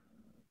love.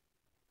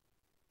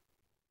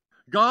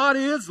 God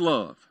is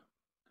love.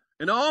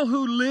 And all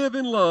who live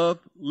in love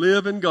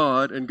live in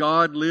God, and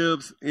God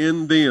lives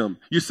in them.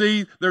 You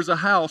see, there's a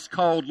house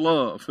called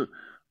love.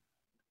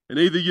 And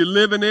either you're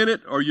living in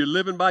it or you're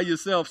living by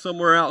yourself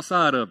somewhere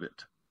outside of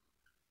it.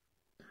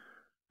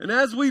 And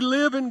as we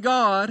live in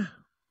God,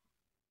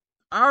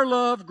 our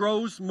love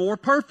grows more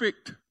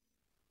perfect.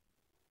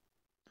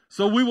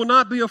 So we will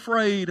not be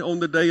afraid on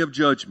the day of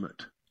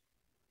judgment.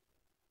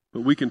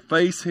 But we can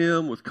face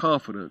Him with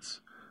confidence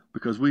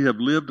because we have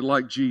lived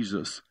like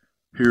Jesus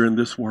here in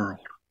this world.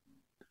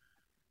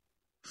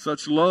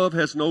 Such love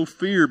has no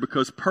fear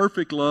because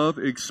perfect love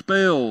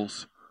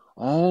expels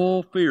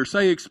all fear.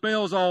 Say,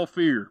 expels all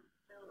fear.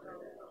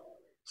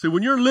 See,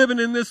 when you're living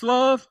in this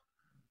love,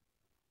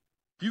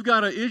 you've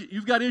got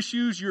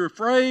issues, you're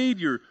afraid,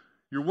 you're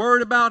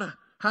worried about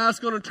how it's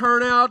going to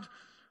turn out,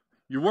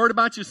 you're worried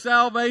about your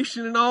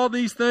salvation and all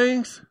these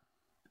things.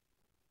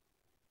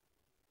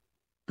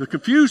 The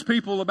confused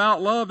people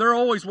about love, they're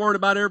always worried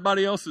about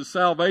everybody else's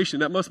salvation.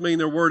 That must mean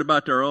they're worried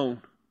about their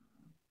own.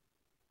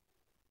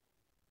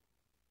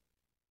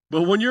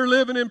 But when you're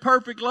living in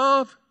perfect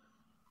love,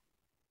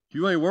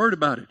 you ain't worried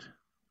about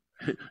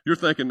it. You're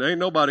thinking, ain't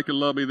nobody can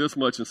love me this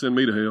much and send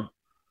me to hell.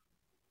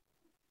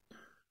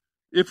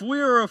 If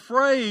we are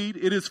afraid,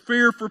 it is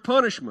fear for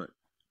punishment.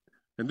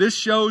 And this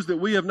shows that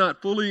we have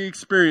not fully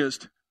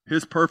experienced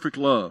His perfect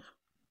love.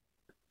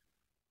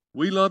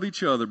 We love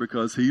each other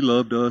because He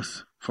loved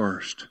us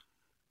first.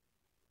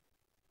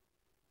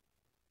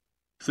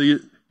 See,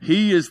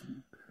 He is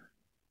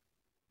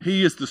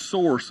the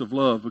source of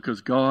love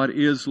because God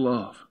is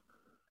love.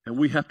 And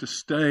we have to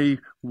stay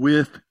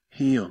with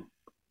Him.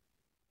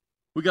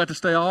 We got to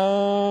stay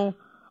all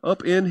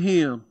up in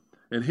Him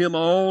and Him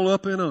all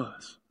up in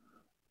us.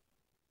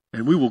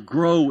 And we will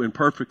grow in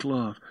perfect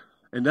love.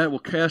 And that will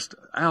cast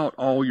out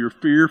all your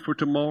fear for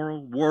tomorrow,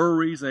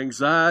 worries,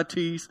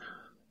 anxieties,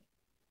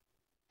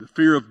 the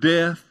fear of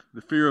death,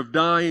 the fear of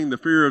dying, the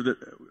fear of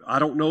I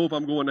don't know if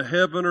I'm going to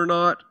heaven or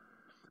not.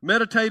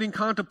 Meditating,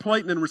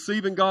 contemplating, and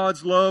receiving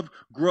God's love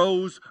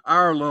grows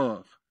our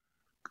love.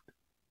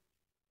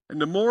 And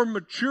the more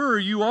mature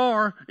you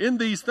are in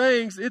these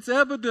things, it's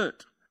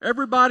evident.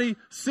 Everybody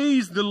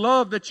sees the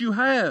love that you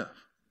have.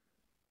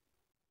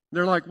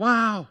 They're like,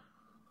 wow.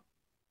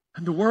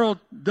 And the world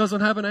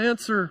doesn't have an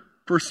answer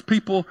for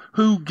people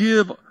who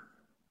give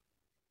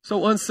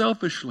so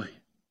unselfishly.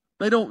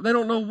 They don't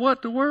know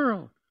what the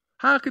world.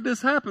 How could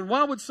this happen?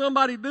 Why would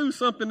somebody do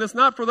something that's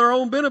not for their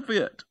own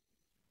benefit?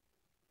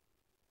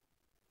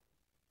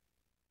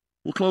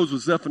 We'll close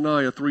with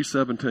Zephaniah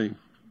 3:17.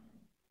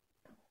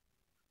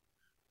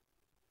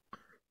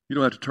 You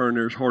don't have to turn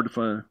there. It's hard to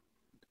find.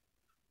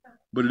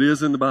 But it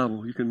is in the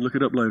Bible. You can look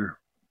it up later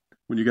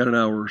when you got an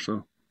hour or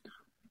so.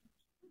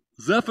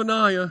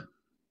 Zephaniah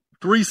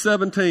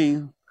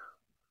 3:17.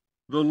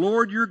 The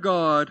Lord your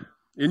God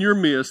in your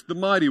midst, the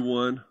mighty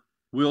one,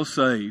 will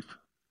save.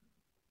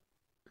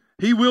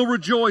 He will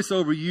rejoice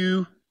over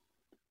you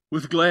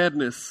with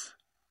gladness.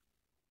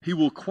 He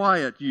will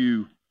quiet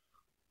you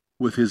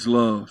with His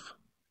love.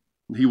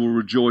 And He will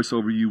rejoice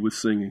over you with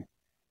singing.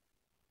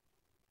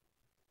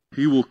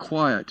 He will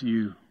quiet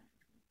you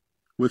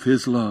with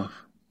His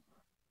love.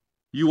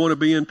 You want to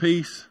be in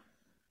peace?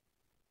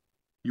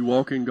 You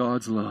walk in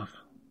God's love.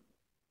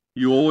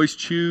 You always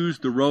choose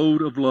the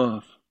road of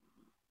love.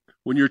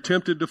 When you're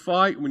tempted to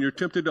fight, when you're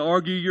tempted to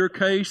argue your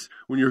case,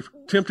 when you're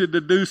tempted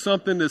to do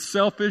something that's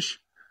selfish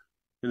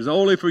and is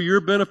only for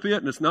your benefit,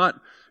 and it's not,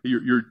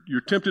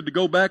 you're tempted to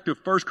go back to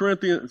 1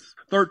 Corinthians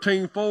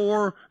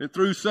 13:4 and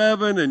through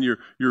 7, and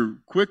you're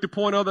quick to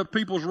point other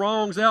people's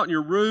wrongs out, and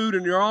you're rude,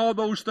 and you're all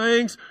those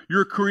things.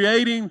 You're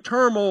creating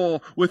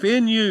turmoil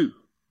within you.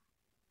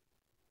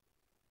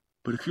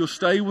 But if you'll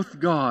stay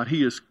with God,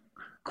 He is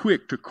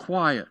quick to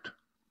quiet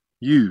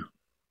you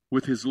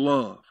with His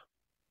love.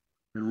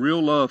 And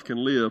real love can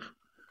live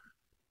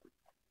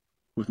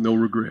with no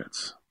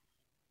regrets.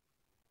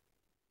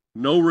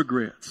 No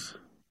regrets.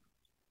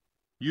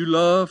 You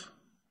love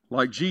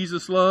like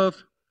Jesus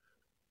loved.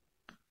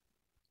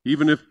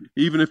 Even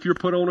if you're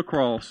put on a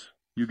cross,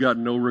 you got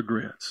no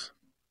regrets.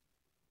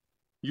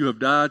 You have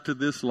died to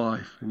this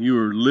life, and you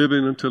are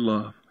living unto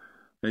love.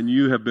 And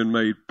you have been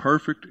made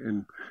perfect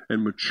and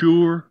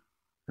mature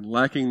and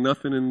lacking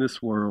nothing in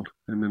this world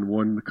and in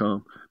one to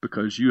come,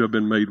 because you have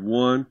been made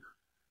one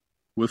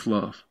with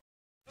love.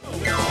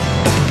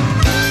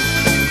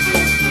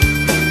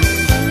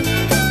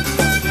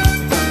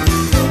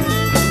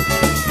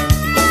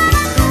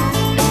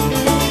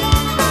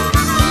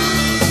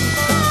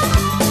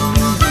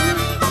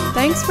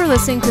 Thanks for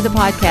listening to the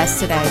podcast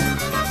today.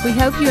 We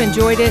hope you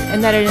enjoyed it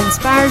and that it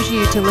inspires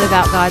you to live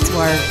out God's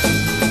Word.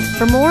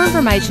 For more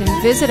information,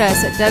 visit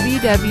us at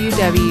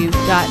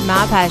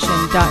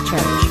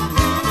www.mypassion.church.